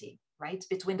continuity, right,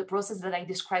 between the process that I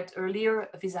described earlier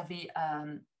vis-a-vis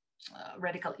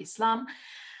radical Islam.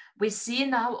 We see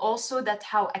now also that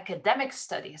how academic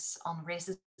studies on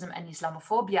racism and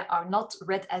Islamophobia are not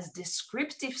read as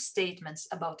descriptive statements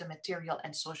about the material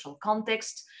and social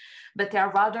context, but they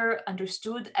are rather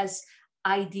understood as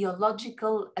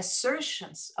ideological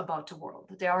assertions about the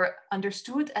world. They are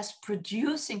understood as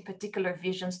producing particular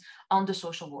visions on the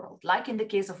social world. Like in the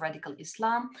case of radical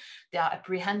Islam, they are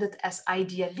apprehended as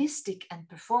idealistic and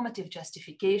performative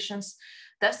justifications,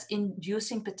 thus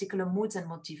inducing particular moods and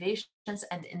motivations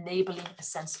and enabling a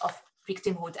sense of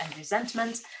victimhood and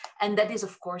resentment. And that is,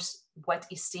 of course, what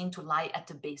is seen to lie at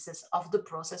the basis of the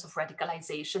process of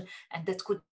radicalization, and that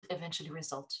could eventually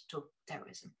result to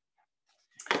terrorism.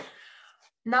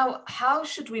 Now, how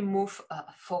should we move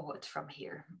forward from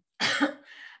here?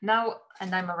 Now,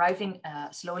 and I'm arriving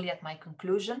slowly at my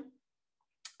conclusion.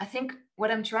 I think what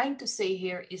I'm trying to say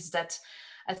here is that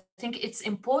I think it's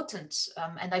important,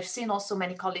 and I've seen also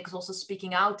many colleagues also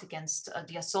speaking out against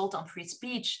the assault on free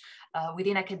speech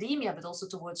within academia, but also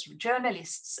towards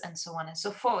journalists and so on and so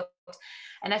forth.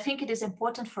 And I think it is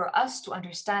important for us to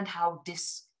understand how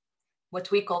this,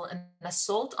 what we call an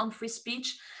assault on free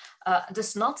speech,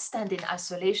 does not stand in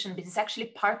isolation, but is actually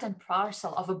part and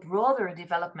parcel of a broader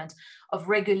development of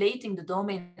regulating the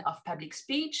domain of public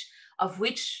speech, of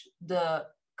which the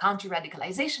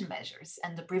counter-radicalization measures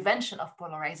and the prevention of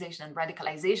polarization and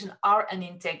radicalization are an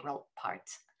integral part.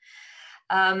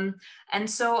 And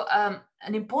so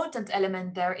an important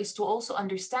element there is to also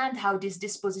understand how this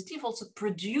dispositif also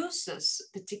produces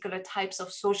particular types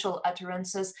of social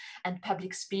utterances and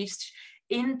public speech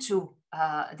into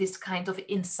this kind of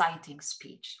inciting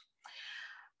speech.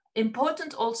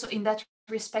 Important also in that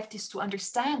respect is to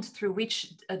understand through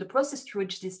which the process through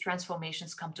which these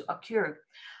transformations come to occur.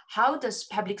 How does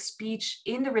public speech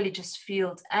in the religious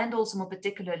field, and also more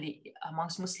particularly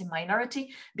amongst Muslim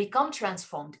minority, become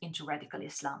transformed into radical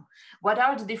Islam? What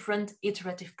are the different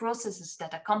iterative processes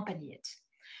that accompany it?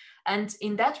 And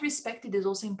in that respect, it is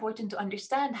also important to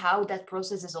understand how that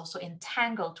process is also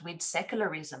entangled with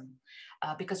secularism.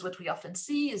 Because what we often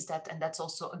see is that, and that's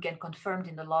also again confirmed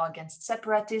in the law against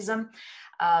separatism,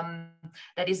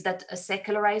 that is that a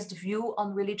secularized view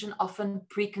on religion often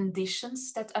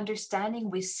preconditions that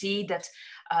understanding. We see that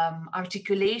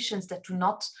articulations that do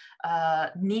not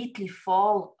neatly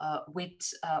fall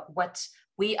with what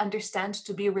we understand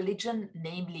to be religion,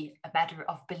 namely a matter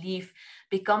of belief,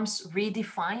 becomes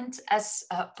redefined as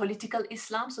political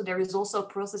Islam. So there is also a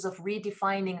process of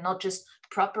redefining not just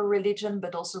proper religion,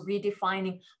 but also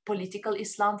redefining political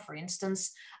Islam. For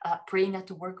instance, praying at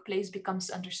the workplace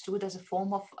becomes understood as a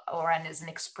form of, or as an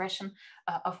expression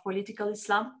of political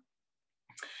Islam.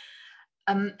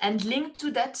 And linked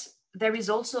to that, there is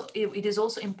also, it is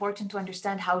also important to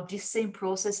understand how this same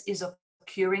process is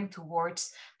occurring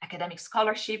towards academic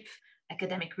scholarship,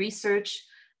 academic research,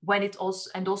 when it also,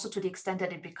 and also to the extent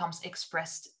that it becomes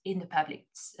expressed in the public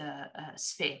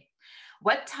sphere.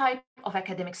 What type of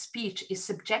academic speech is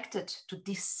subjected to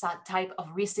this type of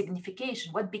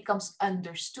resignification? What becomes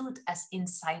understood as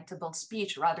incitable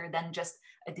speech rather than just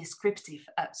a descriptive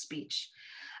speech?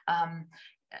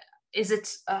 Is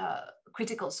it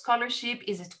critical scholarship?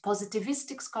 Is it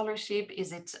positivistic scholarship?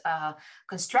 Is it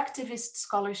constructivist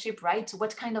scholarship, right?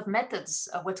 What kind of methods,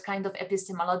 what kind of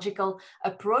epistemological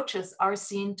approaches are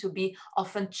seen to be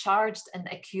often charged and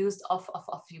accused of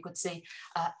you could say,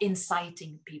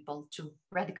 inciting people to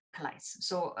radicalize?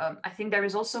 So I think there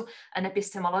is also an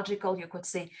epistemological, you could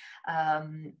say,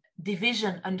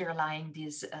 division underlying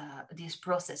these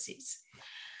processes.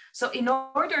 So in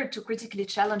order to critically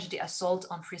challenge the assault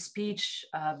on free speech,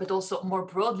 but also more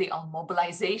broadly on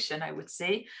mobilization, I would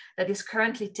say, that is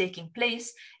currently taking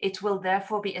place, it will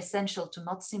therefore be essential to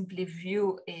not simply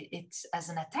view it as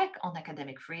an attack on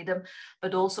academic freedom,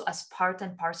 but also as part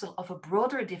and parcel of a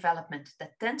broader development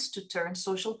that tends to turn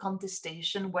social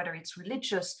contestation, whether it's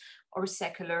religious or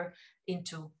secular,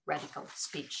 into radical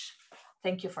speech.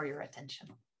 Thank you for your attention.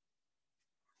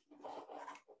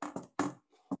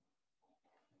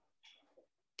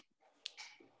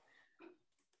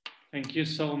 Thank you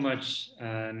so much,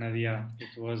 Nadia.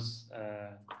 It was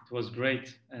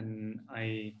great, and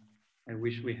I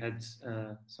wish we had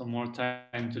some more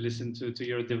time to listen to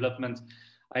your development.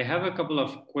 I have a couple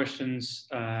of questions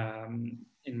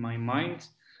in my mind,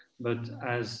 but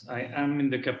as I am in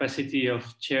the capacity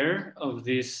of chair of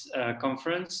this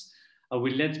conference, I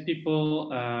will let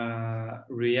people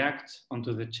react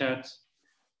onto the chat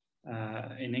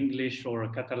in English or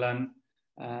Catalan.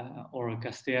 Or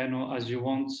Castellano, as you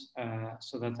want,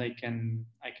 so that I can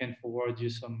forward you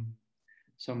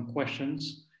some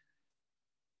questions.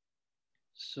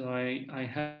 So I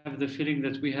have the feeling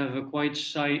that we have a quite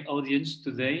shy audience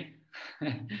today,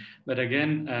 but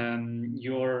again,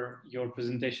 your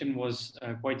presentation was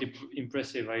quite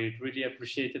impressive. I really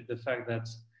appreciated the fact that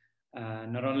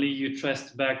not only you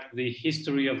traced back the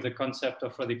history of the concept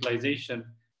of radicalization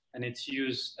and its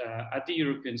use at the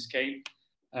European scale,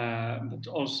 but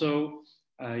also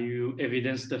you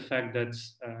evidence the fact that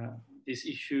this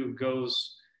issue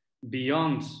goes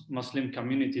beyond Muslim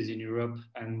communities in Europe,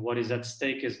 and what is at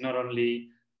stake is not only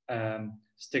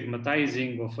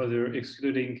stigmatizing or further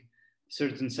excluding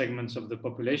certain segments of the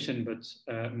population, but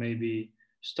maybe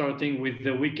starting with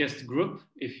the weakest group,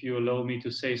 if you allow me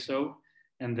to say so,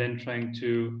 and then trying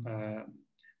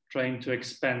to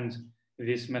expand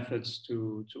these methods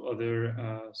to other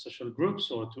social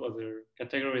groups or to other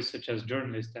categories such as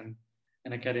journalists and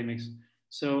academics.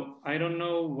 So I don't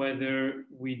know whether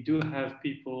we do have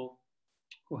people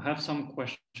who have some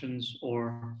questions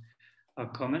or a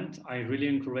comment. I really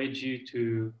encourage you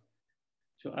to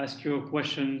ask your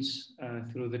questions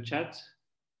through the chat.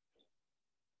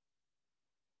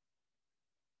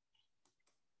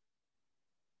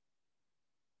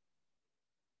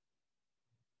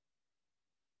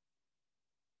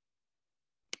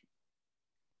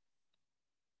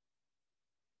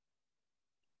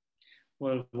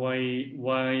 Well, while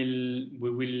we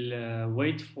will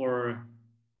wait for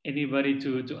anybody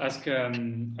to ask a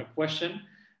question,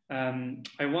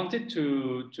 I wanted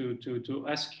to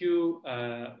ask you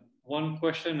one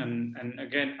question, and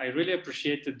again, I really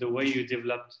appreciated the way you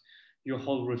developed your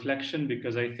whole reflection,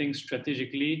 because I think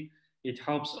strategically it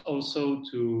helps also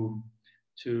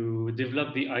to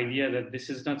develop the idea that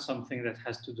this is not something that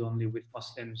has to do only with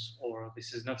Muslims, or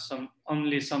this is not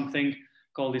only something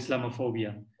called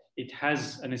Islamophobia. It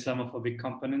has an Islamophobic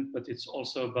component, but it's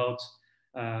also about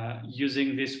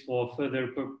using this for further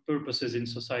purposes in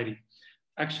society.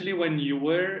 Actually, when you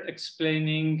were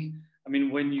explaining,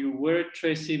 when you were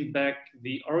tracing back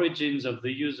the origins of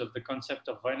the use of the concept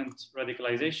of violent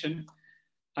radicalization,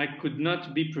 I could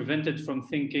not be prevented from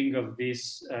thinking of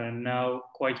this now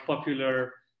quite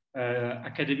popular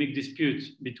academic dispute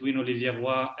between Olivier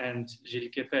Roy and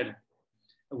Gilles Kepel,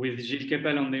 with Gilles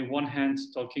Kepel on the one hand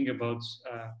talking about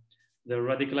the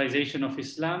radicalization of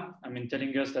Islam, I mean,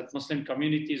 telling us that Muslim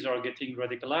communities are getting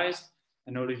radicalized,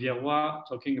 and Olivier Roy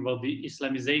talking about the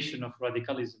Islamization of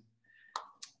radicalism.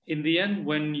 In the end,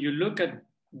 when you look at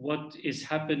what is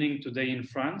happening today in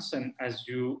France, and as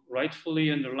you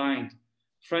rightfully underlined,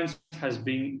 France has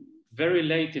been very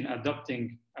late in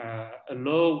adopting a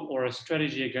law or a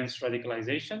strategy against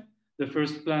radicalization. The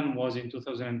first plan was in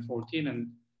 2014, and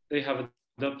they have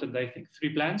adopted, I think,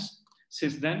 3 plans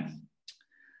since then.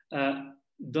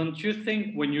 Don't you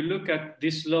think when you look at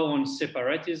this law on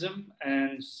separatism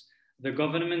and the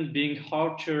government being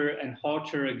harsher and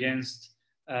harsher against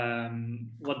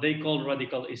what they call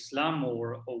radical Islam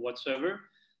or whatsoever,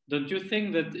 don't you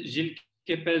think that Gilles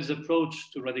Kepel's approach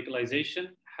to radicalization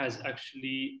has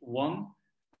actually won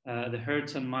the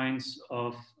hearts and minds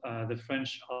of the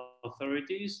French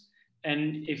authorities?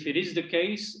 And if it is the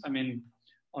case, I mean,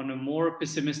 on a more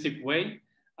pessimistic way,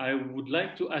 I would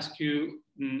like to ask you,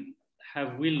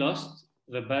 have we lost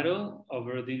the battle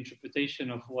over the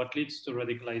interpretation of what leads to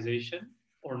radicalization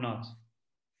or not?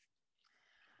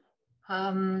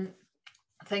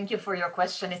 Thank you for your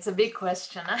question. It's a big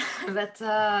question, but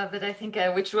I think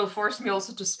which will force me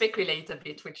also to speculate a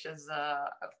bit, which is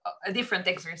a different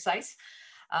exercise.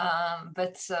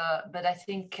 But I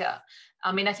think,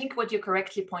 I mean, I think what you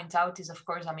correctly point out is, of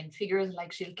course, I mean, figures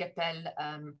like Gilles Kepel,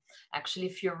 actually,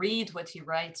 if you read what he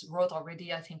wrote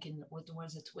already, I think in, what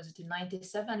was it in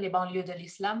 97, Les banlieues de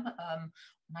l'Islam,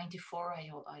 94,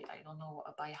 I don't know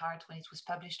by heart when it was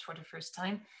published for the first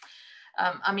time.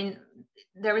 I mean,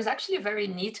 there is actually a very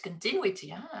neat continuity,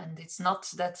 yeah? And it's not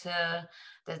that,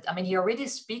 I mean, he already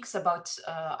speaks about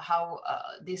how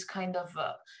these kind of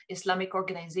Islamic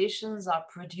organizations are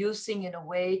producing, in a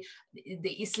way,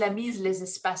 they islamisent les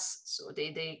espaces. So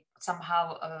they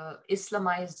somehow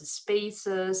Islamize the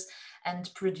spaces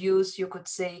and produce, you could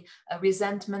say, a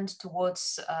resentment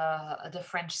towards the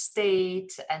French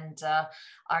state, and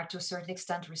are to a certain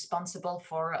extent responsible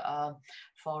for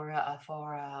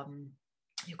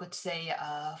you could say,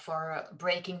 for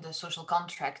breaking the social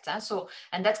contract. So,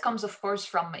 and that comes, of course,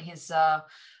 from his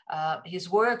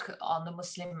work on the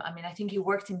Muslim. I mean, I think he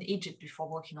worked in Egypt before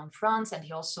working on France, and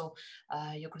he also,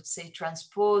 you could say,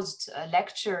 transposed a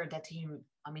lecture that he,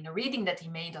 I mean, a reading that he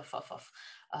made of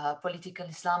political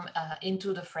Islam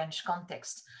into the French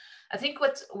context. I think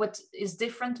what is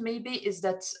different maybe is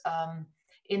that,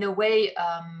 in a way,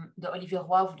 the Olivier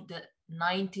Roy of the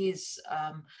 90s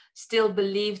still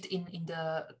believed in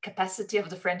the capacity of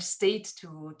the French state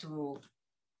to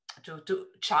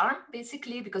charm,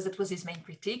 basically, because it was his main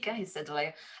critique. He said,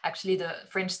 like, actually the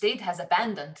French state has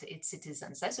abandoned its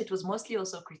citizens. So it was mostly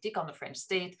also a critique on the French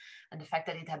state and the fact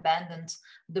that it abandoned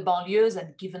the banlieues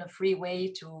and given a free way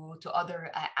to other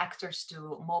actors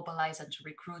to mobilize and to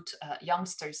recruit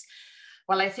youngsters.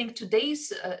 Well, I think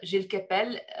today's Gilles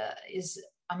Kepel is,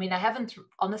 I mean, I haven't,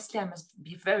 honestly, I must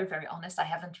be very, very honest, I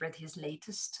haven't read his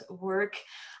latest work.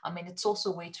 I mean, it's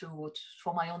also a way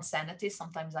for my own sanity.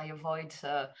 Sometimes I avoid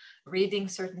reading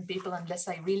certain people unless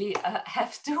I really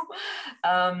have to.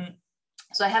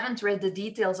 So I haven't read the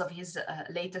details of his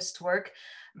latest work,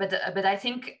 but I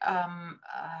think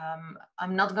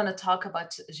I'm not going to talk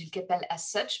about Gilles Kepel as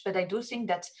such, but I do think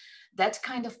that that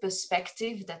kind of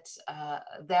perspective, that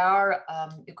there are,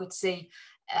 you could say,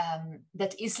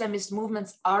 that Islamist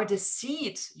movements are the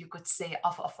seed, you could say,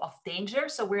 of danger.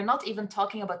 So we're not even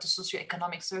talking about the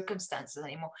socioeconomic circumstances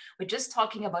anymore. We're just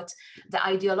talking about the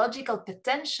ideological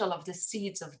potential of the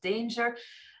seeds of danger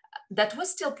that was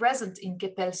still present in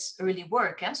Kepel's early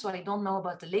work. So I don't know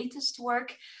about the latest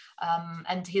work.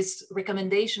 And his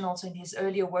recommendation also in his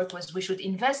earlier work was we should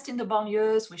invest in the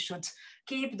banlieues, we should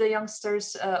keep the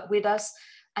youngsters with us.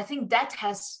 I think that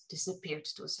has disappeared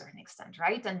to a certain extent,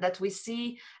 right? And that we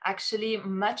see actually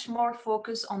much more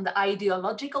focus on the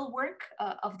ideological work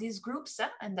of these groups,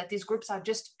 and that these groups are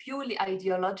just purely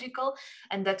ideological,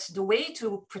 and that the way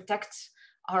to protect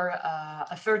our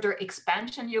a further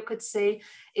expansion, you could say,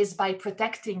 is by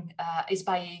protecting, is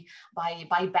by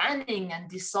banning and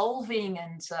dissolving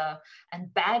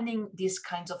and banning these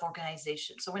kinds of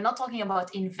organizations. So we're not talking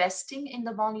about investing in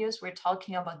the banlieues, we're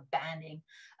talking about banning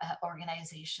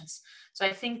organizations. So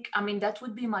I think, I mean, that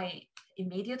would be my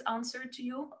immediate answer to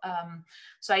you.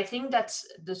 So I think that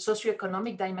the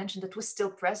socioeconomic dimension that was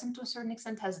still present to a certain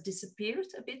extent has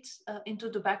disappeared a bit into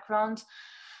the background.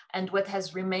 And what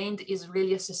has remained is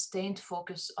really a sustained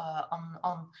focus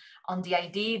on the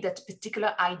idea that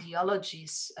particular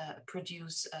ideologies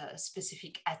produce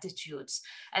specific attitudes.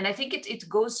 And I think it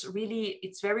goes really,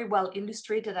 it's very well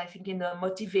illustrated, I think, in the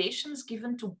motivations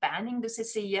given to banning the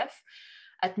CCIF.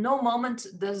 At no moment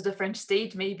does the French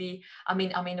state maybe,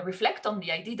 reflect on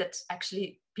the idea that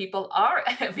actually people are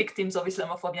victims of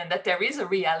Islamophobia and that there is a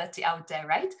reality out there,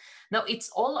 right? No, it's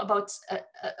all about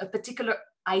a particular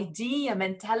idea, a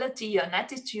mentality, an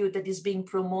attitude that is being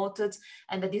promoted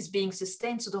and that is being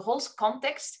sustained. So the whole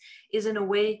context is in a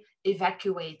way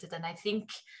evacuated. And I think,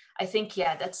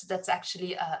 yeah, that's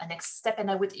actually a next step.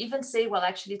 And I would even say, well,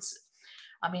 actually, it's,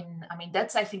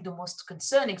 that's, I think, the most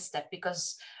concerning step,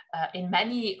 because in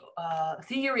many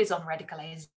theories on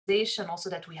radicalization, also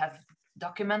that we have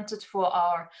documented for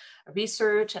our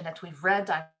research and that we've read,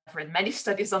 I've read many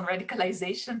studies on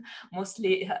radicalization,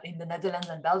 mostly in the Netherlands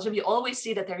and Belgium, you always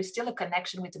see that there is still a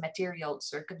connection with the material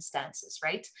circumstances,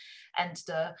 right? And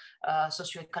the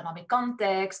socioeconomic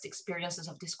context, experiences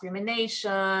of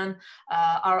discrimination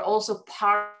are also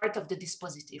part of the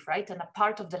dispositive, right? And a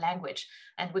part of the language.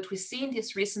 And what we see in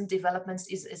these recent developments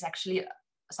is actually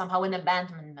somehow an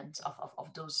abandonment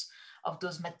of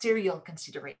those material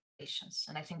considerations.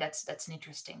 And I think that's an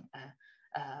interesting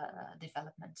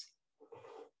development.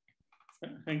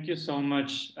 Thank you so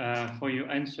much for your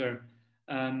answer.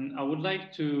 I would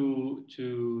like to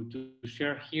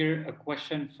share here a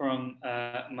question from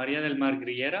Maria del Mar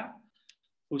Griera,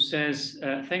 who says,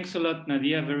 thanks a lot,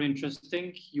 Nadia, very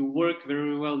interesting. You work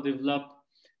very well developed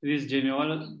this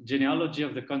genealogy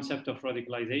of the concept of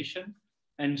radicalization.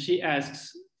 And she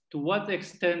asks, to what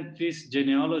extent this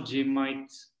genealogy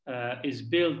is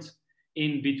built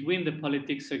in between the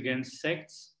politics against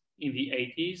sects in the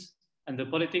 80s and the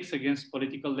politics against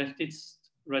political leftist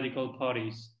radical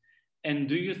parties? And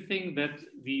do you think that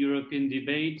the European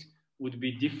debate would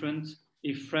be different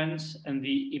if France and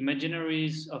the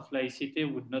imaginaries of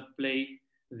laicité would not play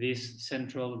this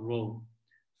central role?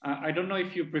 I don't know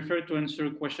if you prefer to answer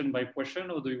question by question,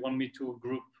 or do you want me to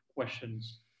group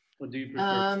questions? What do you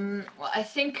prefer? Well, I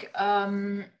think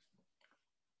and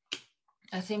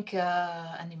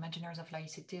imaginaries of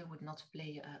laicité would not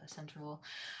play a central role.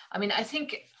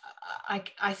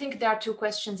 I think there are two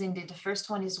questions indeed. The first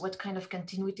one is, what kind of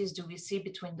continuities do we see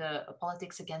between the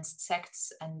politics against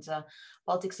sects and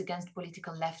politics against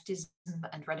political leftism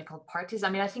and radical parties?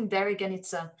 I think there again,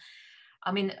 it's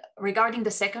regarding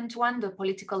the second one, the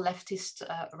political leftist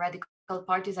radical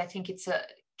parties, I think it's a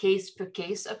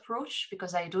case-per-case approach,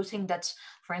 because I do think that,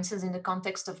 for instance, in the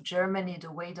context of Germany,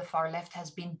 the way the far left has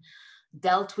been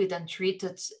dealt with and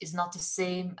treated is not the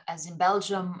same as in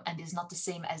Belgium and is not the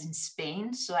same as in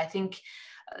Spain. So I think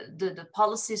the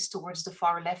policies towards the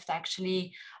far left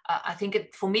actually, I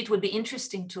think for me it would be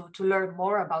interesting to learn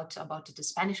more about the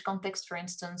Spanish context, for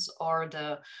instance, or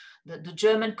the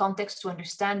German context, to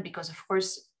understand, because of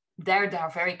course there are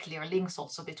very clear links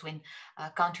also between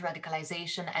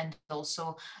counter-radicalization and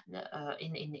also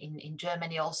in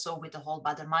Germany also with the whole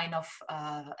Baader-Meinhof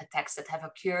attacks that have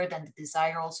occurred, and the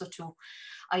desire also to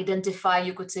identify,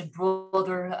 you could say,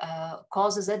 broader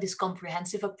causes, this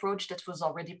comprehensive approach that was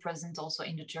already present also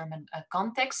in the German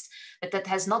context, but that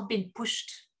has not been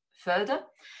pushed further.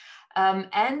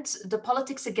 And the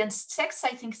politics against sects, I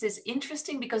think, is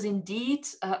interesting because indeed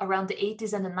around the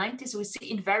 80s and the 90s, we see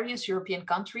in various European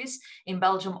countries, in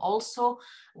Belgium also,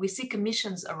 we see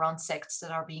commissions around sects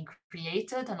that are being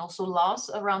created, and also laws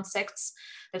around sects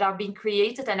that are being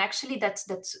created. And actually that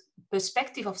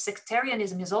perspective of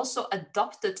sectarianism is also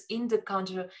adopted in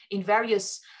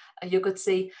various, you could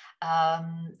say,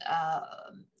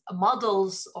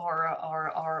 models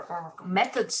or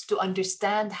methods to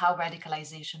understand how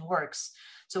radicalization works.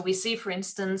 So we see, for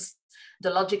instance, the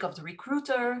logic of the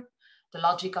recruiter, the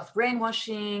logic of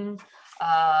brainwashing,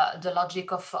 the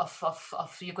logic of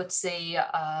you could say,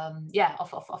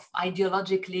 of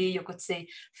ideologically, you could say,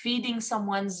 feeding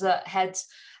someone's head.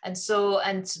 And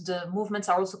the movements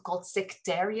are also called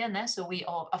sectarian. So we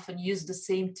all often use the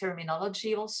same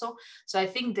terminology also. So I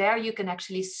think there you can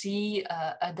actually see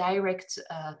a direct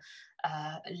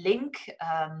link.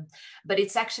 But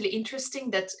it's actually interesting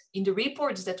that in the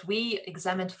reports that we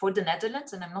examined for the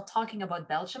Netherlands, and I'm not talking about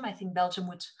Belgium, I think Belgium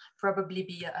would probably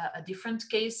be a different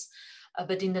case.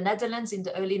 But in the Netherlands in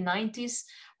the early 90s,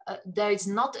 there is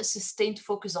not a sustained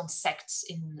focus on sects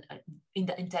in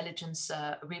the intelligence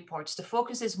reports. The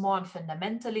focus is more on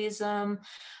fundamentalism,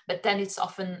 but then it's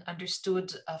often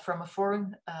understood from a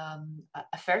foreign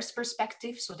affairs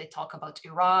perspective. So they talk about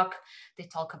Iraq, they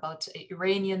talk about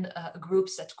Iranian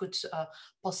groups that could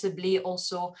possibly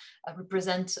also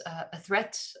represent a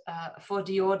threat for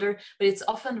the order, but it's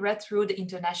often read through the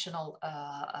international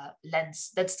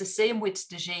lens. That's the same with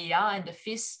the GIA and the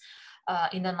FIS.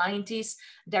 In the 90s,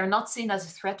 they're not seen as a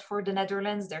threat for the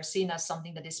Netherlands. They're seen as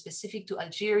something that is specific to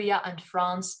Algeria and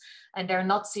France, and they're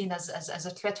not seen as a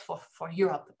threat for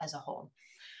Europe as a whole.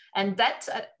 And that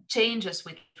changes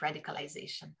with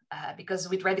radicalization, because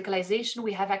with radicalization,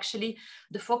 we have actually,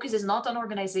 the focus is not on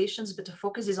organizations, but the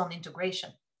focus is on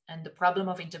integration and the problem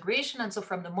of integration. And so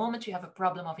from the moment you have a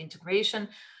problem of integration,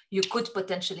 you could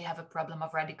potentially have a problem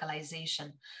of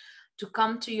radicalization. To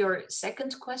come to your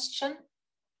second question,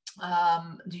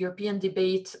 the European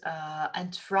debate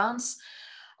and France.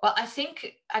 Well, I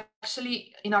think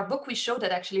actually in our book we show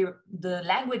that actually the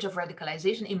language of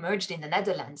radicalization emerged in the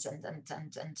Netherlands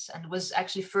and was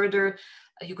actually further,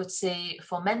 you could say,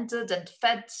 fomented and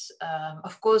fed.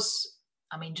 Of course,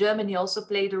 I mean, Germany also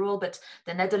played a role, but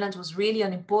the Netherlands was really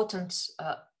an important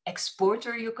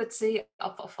exporter, you could say,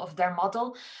 of their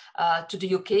model to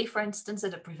the UK, for instance.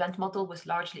 The PREVENT model was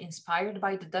largely inspired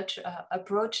by the Dutch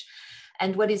approach.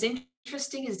 And what is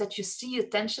interesting is that you see a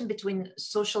tension between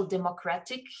social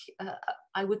democratic,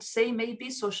 I would say maybe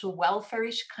social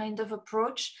welfare-ish kind of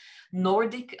approach,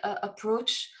 Nordic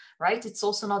approach, right? It's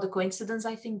also not a coincidence,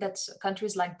 I think, that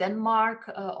countries like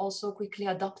Denmark also quickly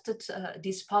adopted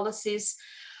these policies.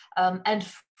 And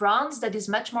France, that is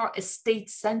much more a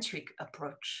state-centric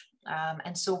approach.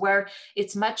 And so where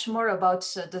it's much more about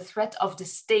the threat of the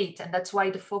state. And that's why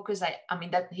the focus, I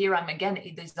mean, that here I'm again,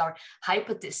 these are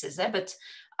hypotheses, but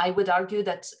I would argue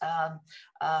that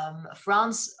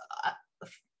France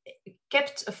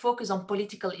kept a focus on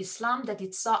political Islam that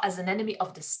it saw as an enemy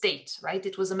of the state, right?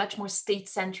 It was a much more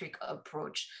state-centric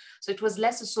approach. So it was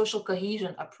less a social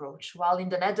cohesion approach, while in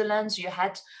the Netherlands, you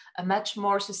had a much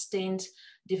more sustained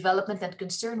development and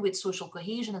concern with social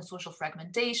cohesion and social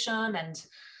fragmentation. And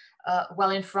while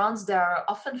in France, they are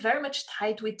often very much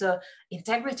tied with the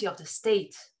integrity of the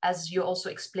state, as you also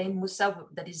explained, Moussa,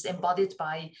 that is embodied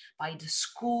by the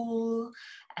school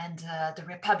and the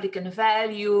Republican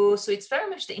value. So it's very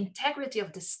much the integrity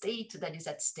of the state that is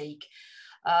at stake.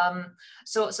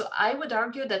 So I would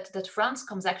argue that France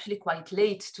comes actually quite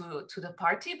late to the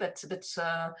party, but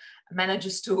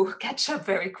manages to catch up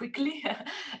very quickly,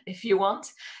 if you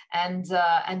want. And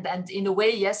in a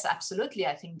way, yes, absolutely.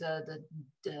 I think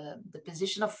the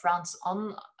position of France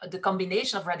on the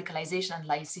combination of radicalization and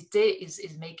laïcité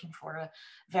is making for a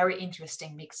very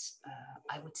interesting mix,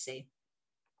 I would say.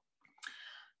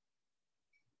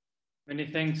 Many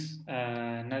thanks,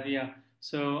 Nadia.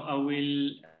 So I will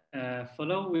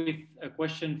follow with a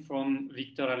question from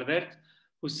Victor Albert,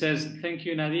 who says, thank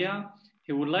you, Nadia.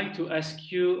 He would like to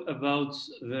ask you about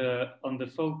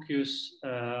the focus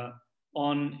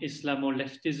on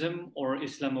Islamo-leftism or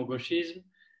Islamo-gauchism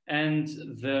and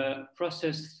the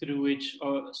process through which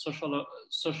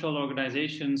social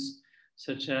organizations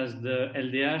such as the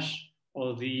LDH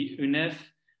or the UNEF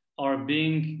are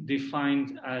being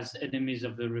defined as enemies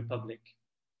of the Republic.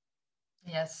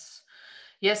 Yes,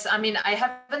 I mean, I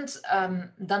haven't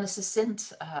done a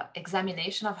succinct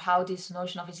examination of how this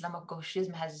notion of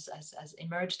Islamo-gauchism has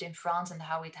emerged in France and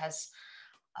how it has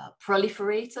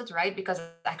proliferated, right? Because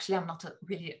actually I'm not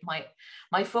really,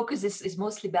 my focus is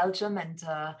mostly Belgium and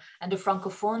the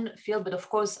Francophone field, but of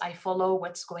course I follow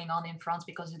what's going on in France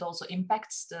because it also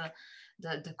impacts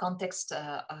the context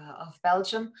of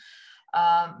Belgium.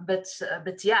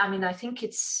 But yeah, I mean, I think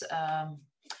it's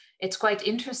quite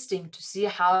interesting to see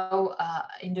how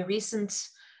in the recent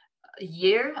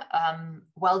year,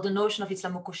 while the notion of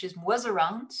Islamo-gauchism was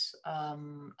around,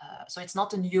 so it's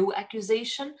not a new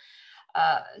accusation,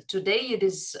 today it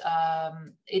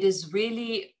is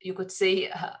really, you could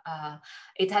say,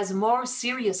 it has more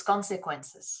serious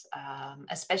consequences,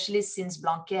 especially since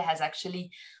Blanquet has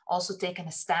actually also taken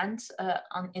a stand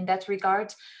in that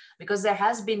regard, because there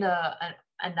has been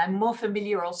and I'm more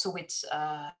familiar also with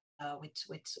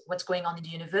what's going on in the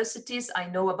universities. I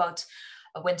know about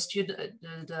when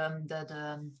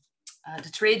the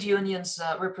trade unions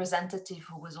representative,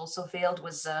 who was also veiled,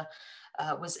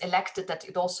 was elected, that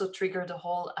it also triggered a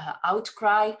whole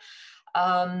outcry.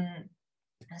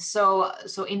 So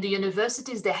in the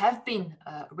universities, there have been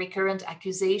recurrent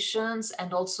accusations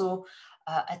and also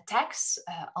attacks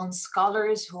on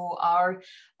scholars who are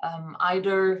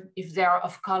either, if they are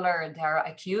of color, they are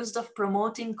accused of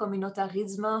promoting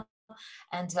communautarisme,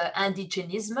 and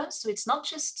indigenisme. So it's not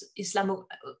just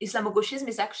Islamo-gauchism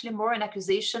is actually more an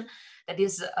accusation that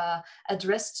is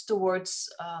addressed towards,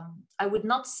 I would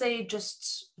not say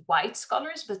just white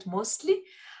scholars, but mostly.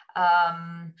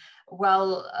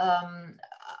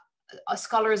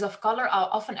 Scholars of color are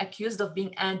often accused of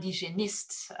being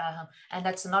indigénistes. And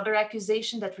that's another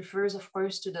accusation that refers, of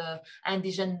course, to the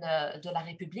Indigènes de la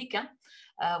République,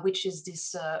 which is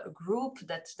this group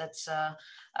that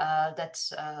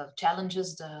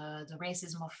challenges the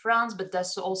racism of France, but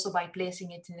does so also by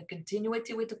placing it in a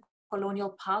continuity with the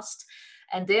colonial past.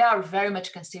 And they are very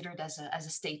much considered as a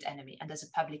state enemy and as a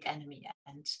public enemy.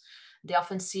 And they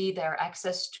often see their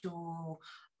access to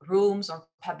rooms or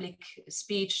public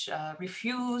speech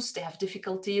refused. They have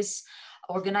difficulties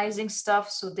organizing stuff.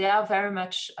 So they are very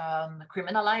much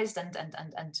criminalized and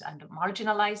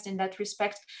marginalized in that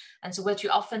respect. And so what you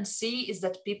often see is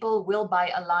that people will, by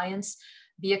alliance,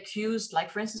 be accused, like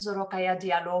for instance, Rokhaya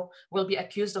Diallo will be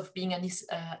accused of being an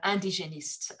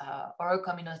indigéniste or a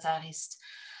communautariste.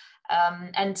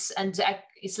 And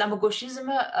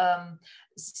Islamo-gauchism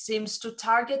seems to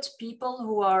target people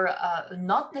who are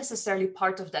not necessarily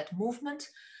part of that movement,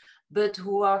 but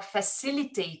who are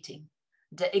facilitating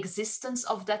the existence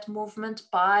of that movement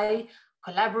by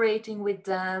collaborating with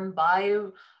them, by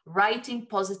writing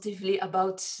positively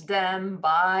about them,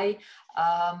 by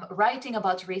writing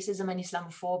about racism and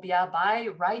Islamophobia, by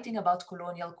writing about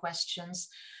colonial questions.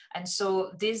 And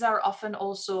so these are often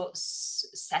also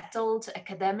settled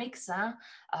academics,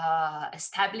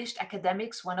 established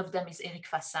academics. One of them is Eric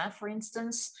Fassin, for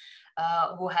instance,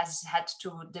 who has had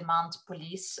to demand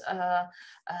police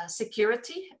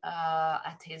security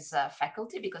at his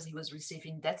faculty because he was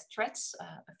receiving death threats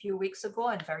a few weeks ago,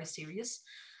 and very serious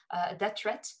death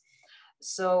threats.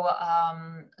 So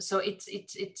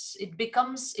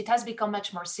it has become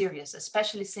much more serious,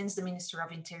 especially since the Minister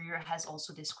of Interior has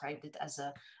also described it as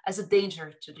a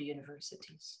danger to the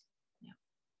universities. Yeah.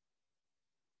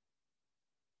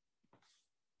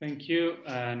 Thank you,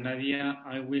 Nadia.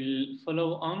 I will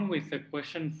follow on with a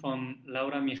question from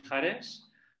Laura Mijares,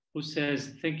 who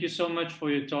says, thank you so much for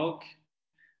your talk.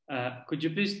 Could you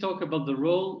please talk about the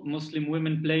role Muslim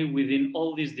women play within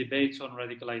all these debates on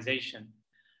radicalization?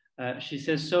 She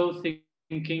says, so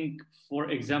thinking, for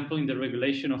example, in the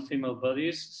regulation of female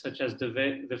bodies, such as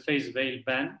the face veil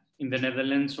ban in the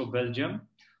Netherlands or Belgium,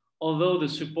 although the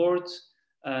support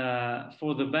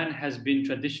for the ban has been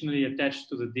traditionally attached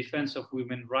to the defense of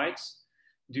women's rights,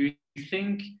 do you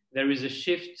think there is a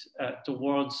shift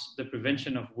towards the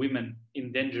prevention of women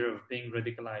in danger of being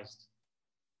radicalized?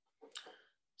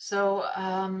 So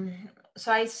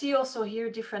I see also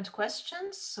here different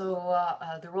questions. So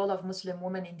the role of Muslim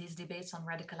women in these debates on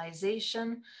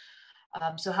radicalization.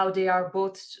 So how they are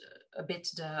both a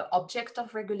bit the object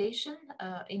of regulation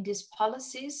in these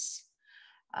policies.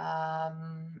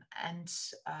 And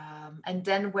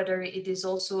then whether it is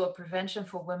also a prevention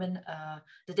for women,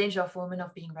 the danger of women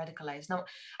of being radicalized. Now,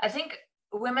 I think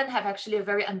women have actually a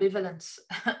very ambivalent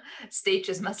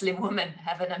status. Muslim women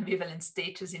have an ambivalent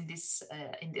status in this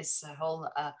whole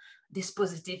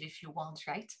dispositive, if you want,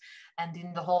 right? And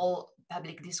in the whole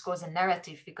public discourse and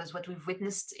narrative, because what we've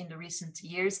witnessed in the recent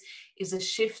years is a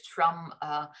shift from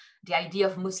the idea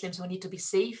of Muslims who need to be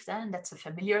saved, and that's a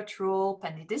familiar trope,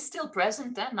 and it is still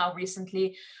present. And now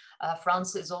recently,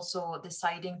 France is also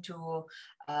deciding to,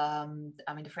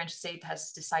 the French state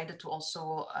has decided to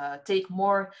also take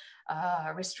more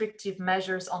restrictive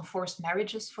measures on forced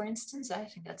marriages, for instance. I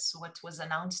think that's what was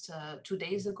announced 2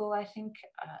 days ago, I think,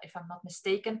 if I'm not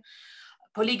mistaken.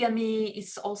 Polygamy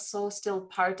is also still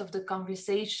part of the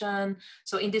conversation.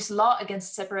 So in this law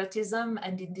against separatism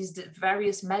and in these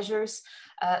various measures,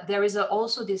 there is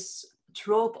also this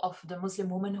trope of the Muslim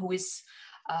woman who is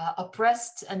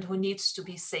oppressed and who needs to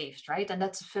be saved, right? And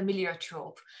that's a familiar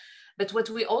trope. But what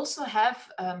we also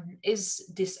have is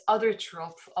this other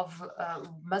trope of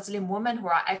Muslim women who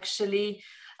are actually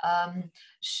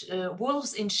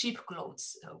wolves in sheep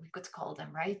clothes, we could call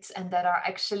them, right? And that are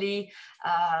actually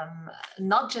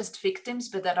not just victims,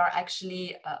 but that are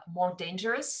actually more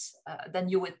dangerous than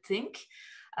you would think.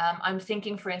 I'm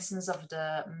thinking, for instance, of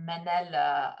the Manel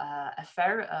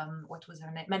affair. What was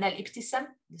her name? Manel Ibtissam,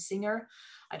 the singer.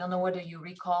 I don't know whether you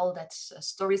recall that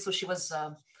story. So she was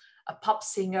a pop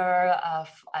singer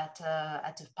at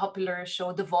a popular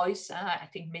show, The Voice. I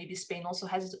think maybe Spain also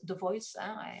has The Voice.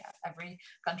 Every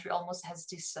country almost has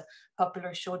this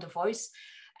popular show, The Voice.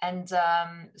 And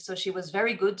so she was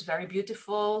very good, very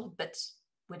beautiful, but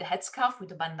with a headscarf,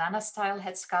 with a bandana style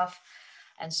headscarf.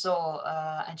 And so,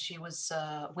 and she was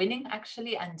winning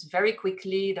actually. And very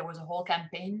quickly, there was a whole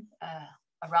campaign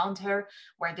around her,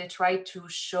 where they tried to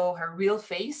show her real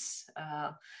face,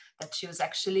 that she was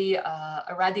actually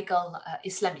a radical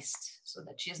Islamist, so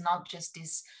that she is not just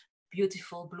this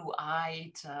beautiful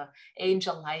blue-eyed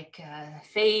angel-like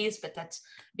face, but that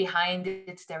behind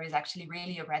it there is actually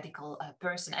really a radical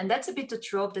person. And that's a bit the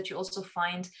trope that you also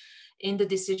find in the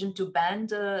decision to ban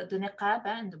the niqab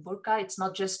and the burqa. It's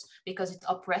not just because it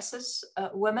oppresses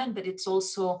women, but it's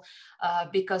also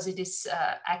because it is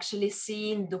actually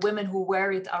seen, the women who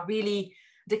wear it are really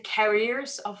the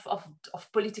carriers of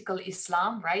political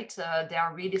Islam, right? They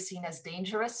are really seen as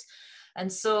dangerous.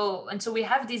 And so we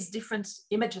have these different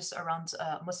images around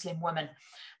Muslim women.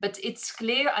 But it's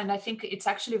clear, and I think it's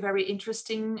actually very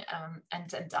interesting,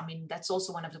 and I mean, that's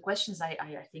also one of the questions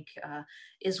I think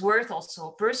is worth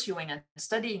also pursuing and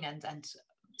studying, and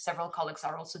several colleagues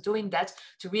are also doing that,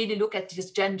 to really look at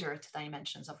these gendered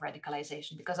dimensions of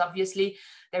radicalization, because obviously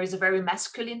there is a very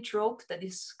masculine trope that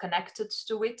is connected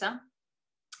to it,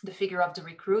 the figure of the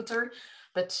recruiter.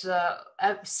 But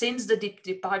since the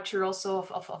departure also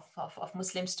of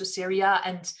Muslims to Syria,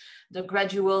 and the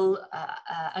gradual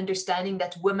understanding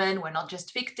that women were not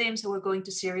just victims who were going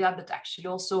to Syria, but actually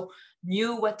also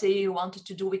knew what they wanted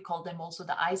to do. We call them also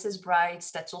the ISIS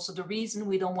brides. That's also the reason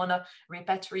we don't want to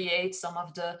repatriate some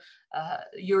of the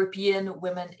European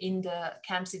women in the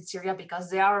camps in Syria, because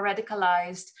they are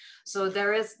radicalized. So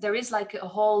there is like a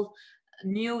whole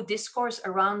new discourse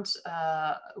around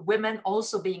women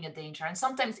also being a danger, and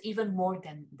sometimes even more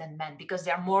than men, because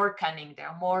they're more cunning,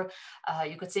 they're more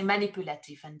you could say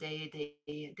manipulative, and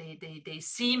they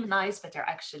seem nice, but they're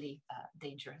actually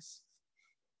dangerous.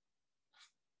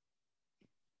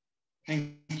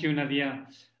 Thank you, Nadia.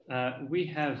 We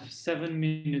have 7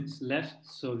 minutes left,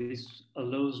 so this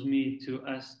allows me to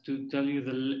tell you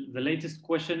the latest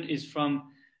question is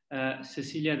from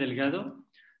Cecilia Delgado.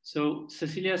 So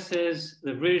Cecilia says,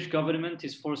 the British government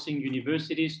is forcing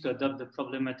universities to adopt the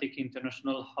problematic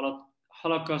International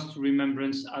Holocaust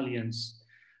Remembrance Alliance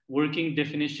working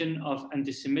definition of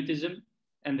anti-Semitism,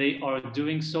 and they are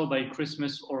doing so by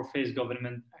Christmas or face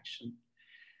government action.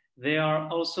 There are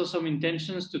also some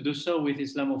intentions to do so with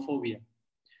Islamophobia.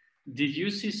 Did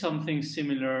you see something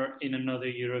similar in another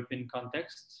European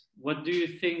context? What do you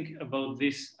think about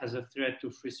this as a threat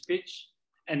to free speech?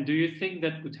 And do you think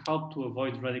that would help to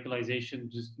avoid radicalization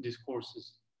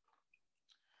discourses?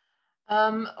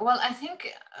 Well, I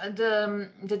think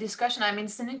the discussion, I mean,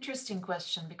 it's an interesting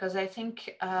question, because I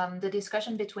think the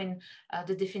discussion between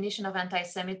the definition of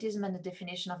anti-Semitism and the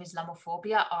definition of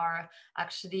Islamophobia are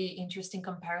actually interesting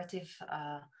comparative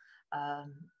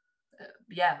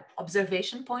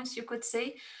observation points, you could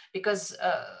say, because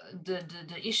the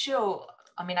issue,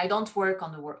 I mean, I don't work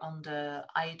on the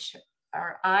IHRA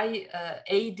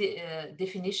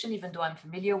definition, even though I'm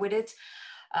familiar with it,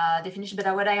 definition,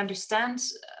 but what I understand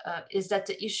is that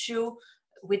the issue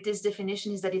with this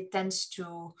definition is that it tends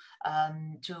to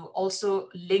also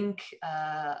link,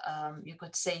 you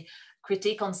could say,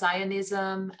 critique on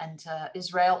Zionism and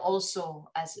Israel also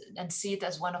and see it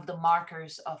as one of the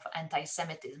markers of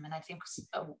anti-Semitism. And I think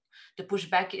the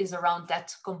pushback is around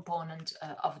that component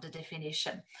of the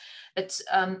definition. But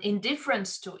in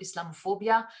difference to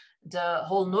Islamophobia, the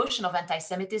whole notion of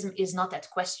anti-Semitism is not at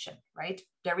question, right?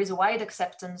 There is a wide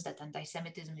acceptance that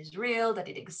anti-Semitism is real, that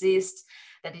it exists,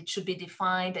 that it should be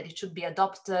defined, that it should be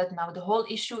adopted. Now, the whole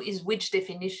issue is which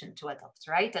definition to adopt,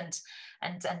 right? And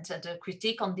the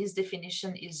critique on this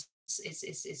definition is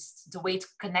the way it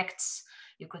connects,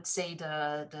 you could say,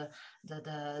 the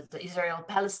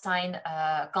Israel-Palestine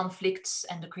conflicts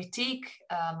and the critique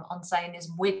on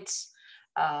Zionism with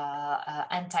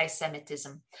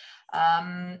anti-Semitism.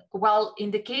 Well,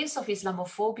 in the case of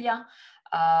Islamophobia,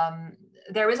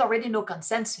 there is already no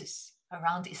consensus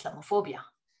around Islamophobia.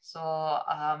 So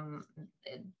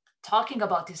talking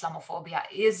about Islamophobia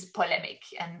is polemic.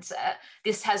 And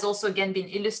this has also again been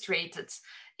illustrated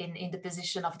in the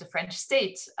position of the French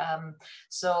state.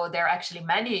 So there are actually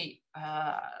many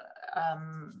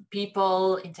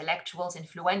people, intellectuals,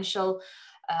 influential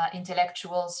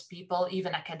intellectuals, people,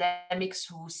 even academics,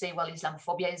 who say, well,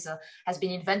 Islamophobia has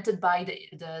been invented by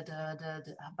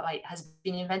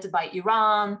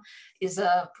Iran, is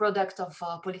a product of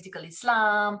political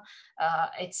Islam.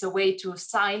 It's a way to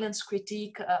silence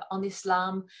critique on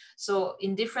Islam. So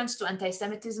in difference to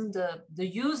anti-Semitism, the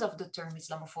use of the term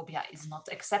Islamophobia is not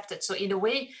accepted. So in a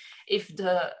way, if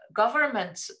the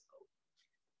government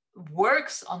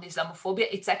works on Islamophobia,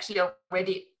 it's actually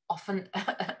already often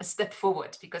a step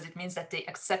forward, because it means that they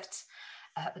accept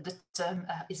the term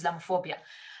Islamophobia.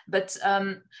 But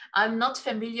I'm not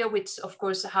familiar with, of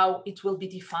course, how it will be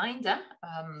defined.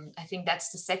 I think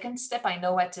that's the second step. I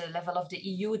know at the level of the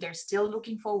EU, they're still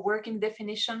looking for a working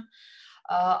definition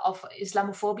of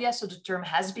Islamophobia. So the term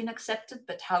has been accepted,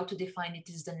 but how to define it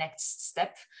is the next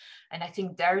step. And I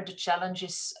think there the challenge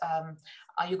is,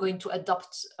 are you going to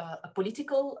adopt a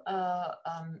political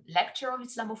lecture of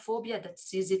Islamophobia that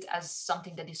sees it as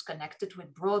something that is connected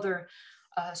with broader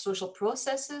social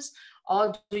processes,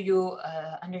 or do you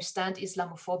understand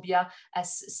Islamophobia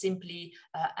as simply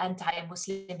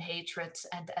anti-Muslim hatred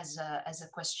and as a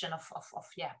question of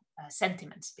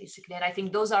sentiments, basically? And I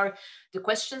think those are the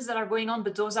questions that are going on,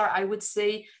 but those are, I would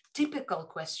say, typical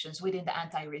questions within the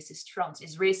anti-racist front.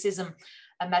 Is racism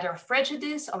a matter of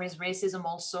prejudice, or is racism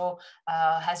also,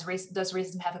 does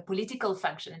racism have a political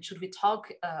function? And should we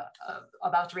talk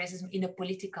about racism in a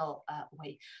political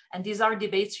way? And these are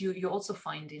debates you also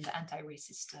find in the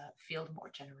anti-racist field more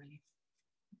generally.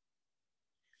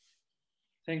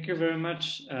 Thank you very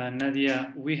much,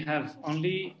 Nadia. We have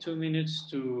only 2 minutes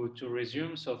to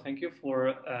resume, so thank you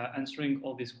for answering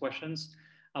all these questions.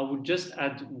 I would just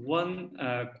add one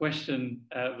question,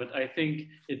 but I think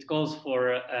it calls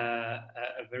for a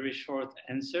very short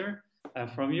answer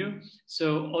from you.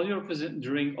 So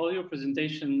during all your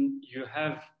presentation, you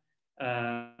have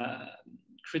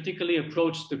critically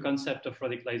approached the concept of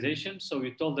radicalization. So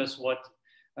you told us what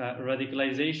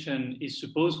radicalization is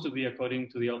supposed to be according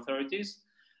to the authorities.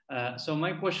 So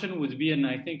my question would be, and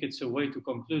I think it's a way to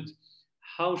conclude,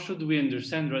 how should we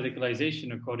understand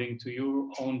radicalization according to your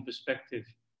own perspective?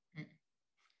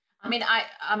 I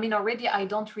mean, already I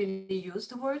don't really use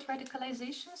the word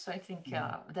radicalization, so I think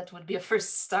that would be a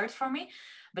first start for me.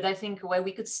 But I think where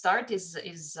we could start is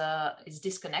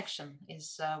disconnection,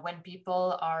 is when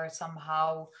people are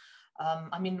somehow.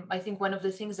 I think one of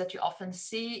the things that you often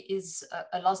see is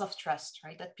a loss of trust,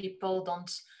 right? That people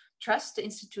don't trust the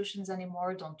institutions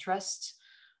anymore, don't trust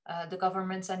the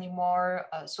governments anymore.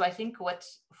 So I think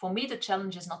for me, the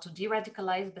challenge is not to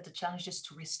de-radicalize, but the challenge is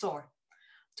to restore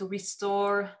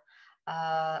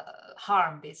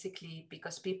harm, basically,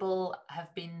 because people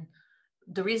have been,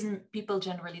 the reason people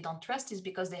generally don't trust is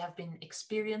because they have been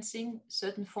experiencing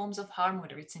certain forms of harm,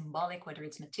 whether it's symbolic, whether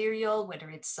it's material, whether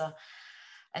it's,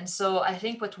 and so I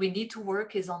think what we need to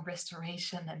work is on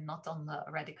restoration and not on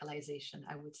radicalization,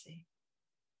 I would say.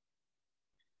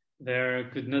 There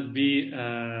could not be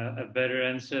a better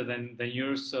answer than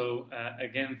yours. So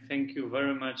again, thank you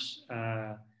very much,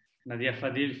 Nadia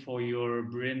Fadil, for your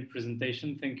brilliant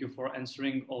presentation. Thank you for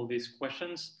answering all these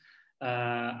questions.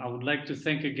 I would like to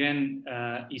thank again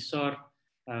ISOR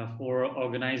for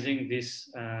organizing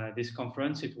this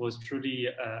conference. It was truly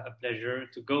a pleasure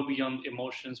to go beyond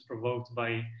emotions provoked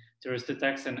by terrorist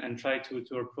attacks and try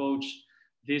to approach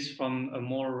this from a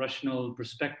more rational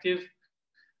perspective.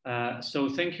 So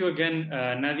thank you again,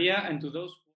 Nadia, and to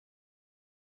those